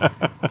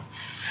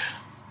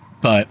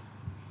 But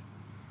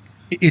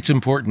it's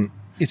important.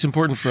 It's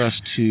important for us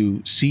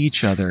to see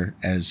each other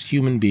as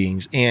human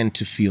beings and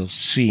to feel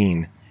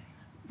seen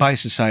by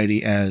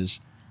society as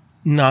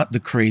not the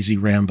crazy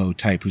Rambo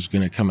type who's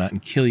going to come out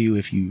and kill you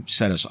if you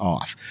set us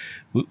off.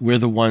 We're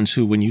the ones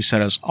who, when you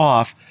set us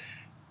off,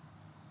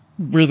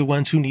 we're the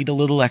ones who need a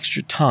little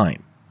extra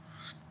time.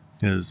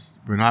 Because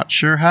we're not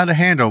sure how to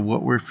handle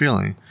what we're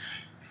feeling.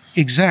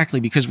 Exactly,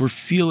 because we're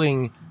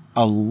feeling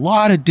a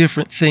lot of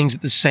different things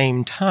at the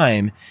same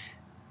time,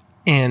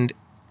 and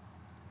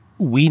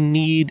we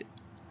need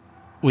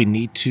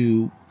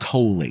to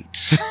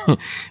collate.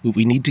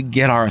 We need to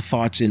get our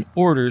thoughts in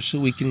order so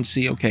we can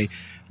see, okay,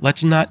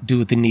 let's not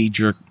do the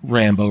knee-jerk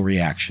Rambo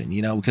reaction,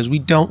 because we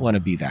don't want to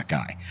be that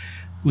guy.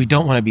 We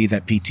don't want to be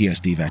that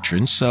PTSD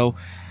veteran. So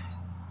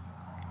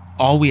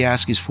all we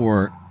ask is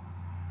for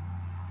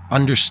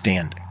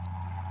understanding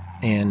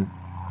and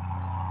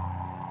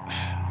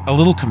a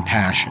little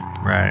compassion.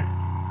 Right.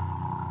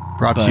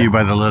 Brought to you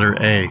by the letter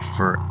A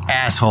for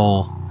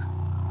asshole.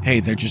 Hey,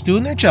 they're just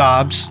doing their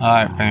jobs. All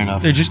right, fair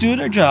enough. They're just doing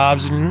their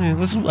jobs, and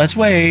let's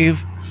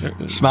wave.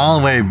 Smile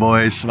and wave,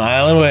 boys.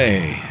 Smile and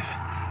wave.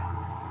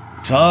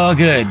 It's all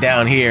good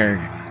down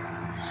here.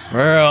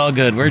 We're all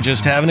good. We're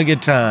just having a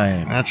good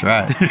time. That's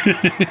right.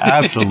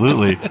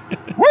 Absolutely.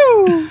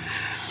 Woo!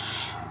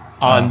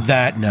 On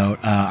that note,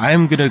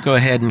 I'm going to go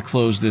ahead and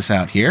close this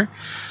out here.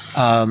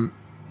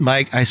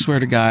 Mike, I swear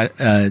to God,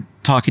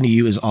 talking to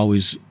you is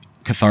always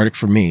cathartic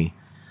for me.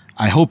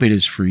 I hope it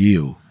is for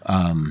you.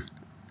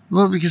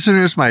 Well,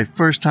 considering it's my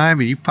first time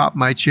and you popped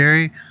my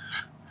cherry,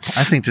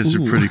 I think this is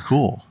pretty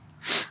cool.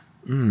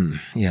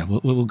 Yeah,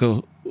 we'll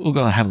go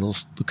have a little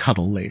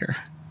cuddle later.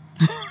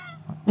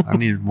 I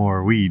need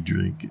more weed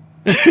drink.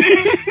 We're gonna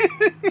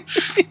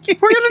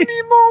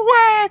need more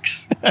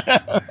wax.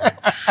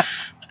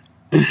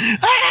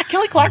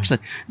 Kelly Clarkson.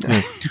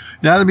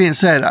 Now that being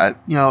said,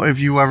 if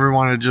you ever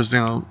want to just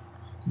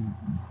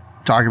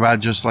talk about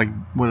just like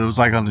what it was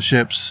like on the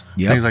ships,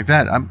 things like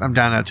that, I'm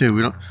down that too.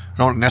 We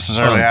don't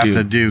necessarily have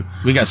to do.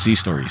 We got sea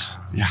stories.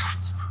 Yeah,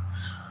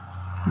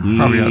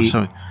 probably have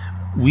some.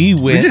 We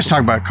just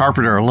talked about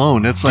Carpenter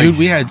alone. It's like, dude,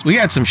 we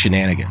had some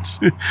shenanigans.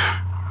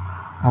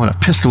 I'm gonna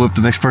pistol whip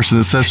the next person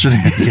that says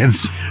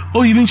shenanigans.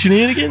 Oh, you mean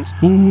shenanigans?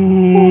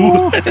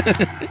 Ooh.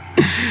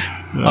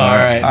 All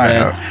right,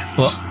 man.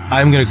 Well,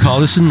 I'm gonna call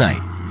this a night.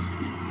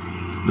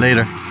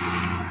 Later.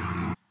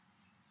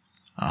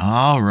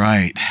 All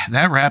right,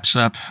 that wraps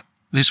up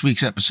this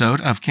week's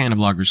episode of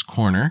Cannablogger's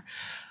Corner.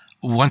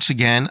 Once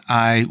again,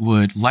 I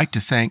would like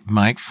to thank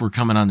Mike for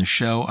coming on the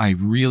show. I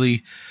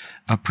really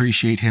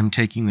appreciate him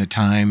taking the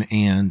time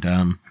and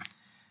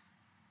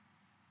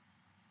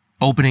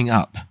opening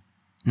up,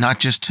 not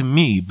just to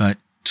me, but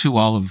to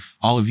all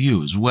of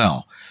you as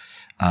well.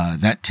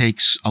 That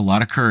takes a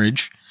lot of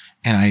courage,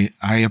 and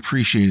I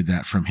appreciated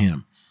that from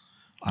him.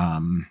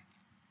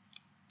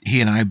 He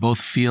and I both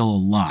feel a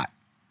lot,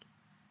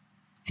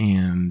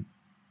 and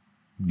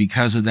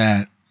because of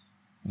that,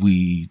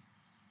 we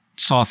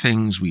saw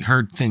things, we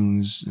heard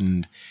things,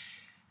 and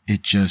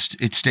it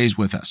stays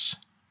with us,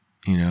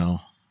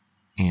 and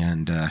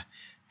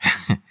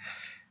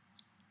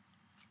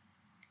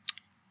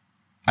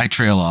I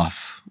trail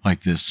off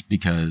like this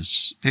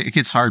because it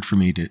gets hard for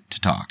me to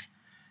talk,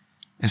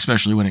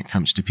 especially when it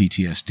comes to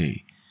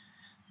PTSD,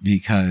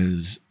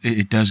 because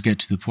it does get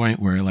to the point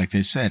where, like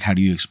they said, how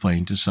do you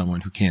explain to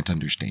someone who can't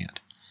understand?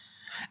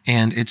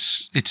 And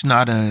it's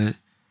not a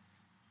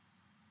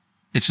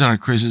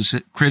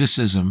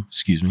criticism,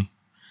 excuse me,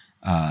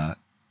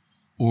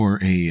 or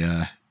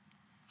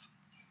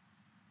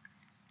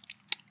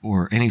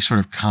any sort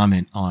of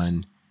comment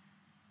on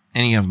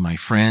any of my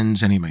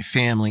friends, any of my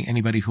family,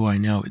 anybody who I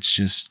know. It's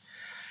just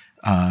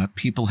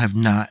people have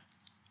not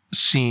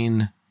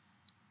seen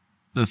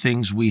the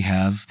things we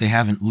have. They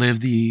haven't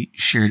lived the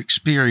shared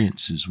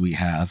experiences we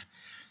have.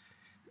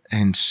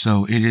 And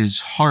so it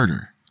is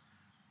harder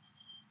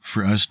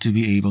for us to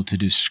be able to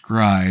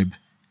describe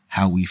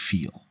how we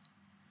feel.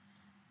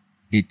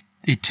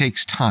 It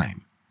takes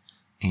time,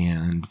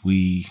 and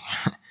we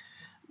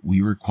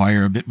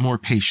require a bit more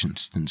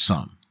patience than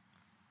some.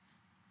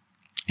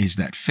 Is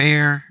that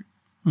fair?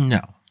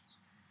 No.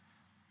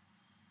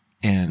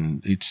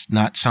 And it's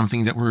not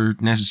something that we're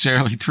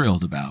necessarily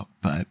thrilled about,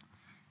 but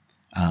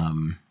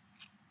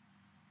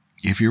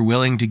if you're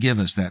willing to give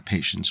us that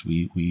patience,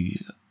 we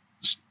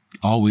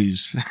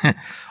always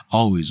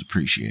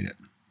appreciate it.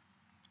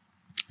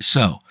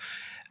 So,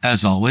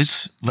 as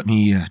always, let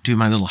me do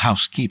my little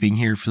housekeeping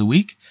here for the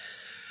week.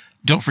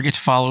 Don't forget to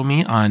follow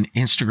me on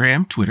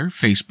Instagram, Twitter,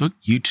 Facebook,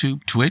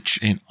 YouTube, Twitch,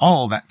 and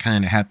all that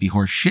kind of happy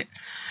horse shit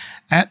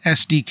at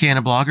SD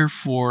Cannablogger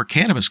for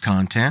cannabis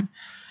content,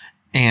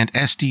 and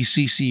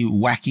SDCC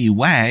Wacky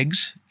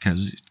Wags,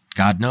 because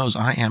God knows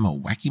I am a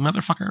wacky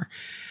motherfucker,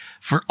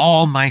 for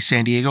all my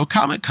San Diego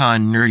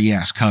Comic-Con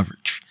nerdy-ass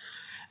coverage.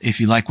 If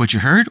you like what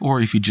you heard,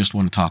 or if you just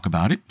want to talk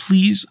about it,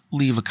 please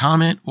leave a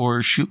comment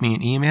or shoot me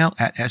an email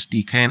at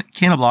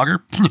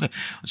sdcanablogger.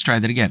 Let's try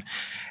that again.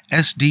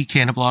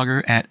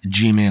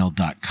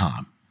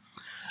 sdcanablogger@gmail.com.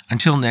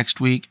 Until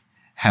next week,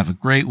 have a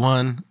great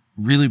one.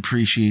 Really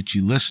appreciate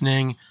you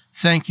listening.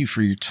 Thank you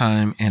for your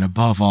time. And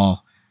above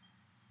all,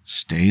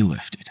 stay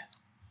lifted.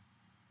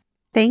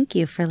 Thank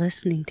you for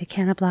listening to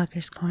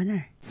Canablogger's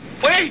Corner.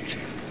 Wait!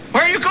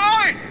 Where are you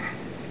going?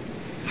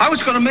 I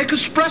was going to make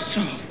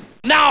espresso.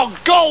 Now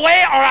go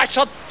away or I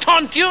shall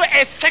taunt you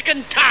a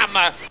second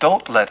time.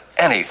 Don't let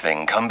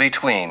anything come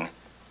between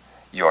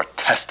your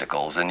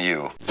testicles and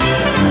you.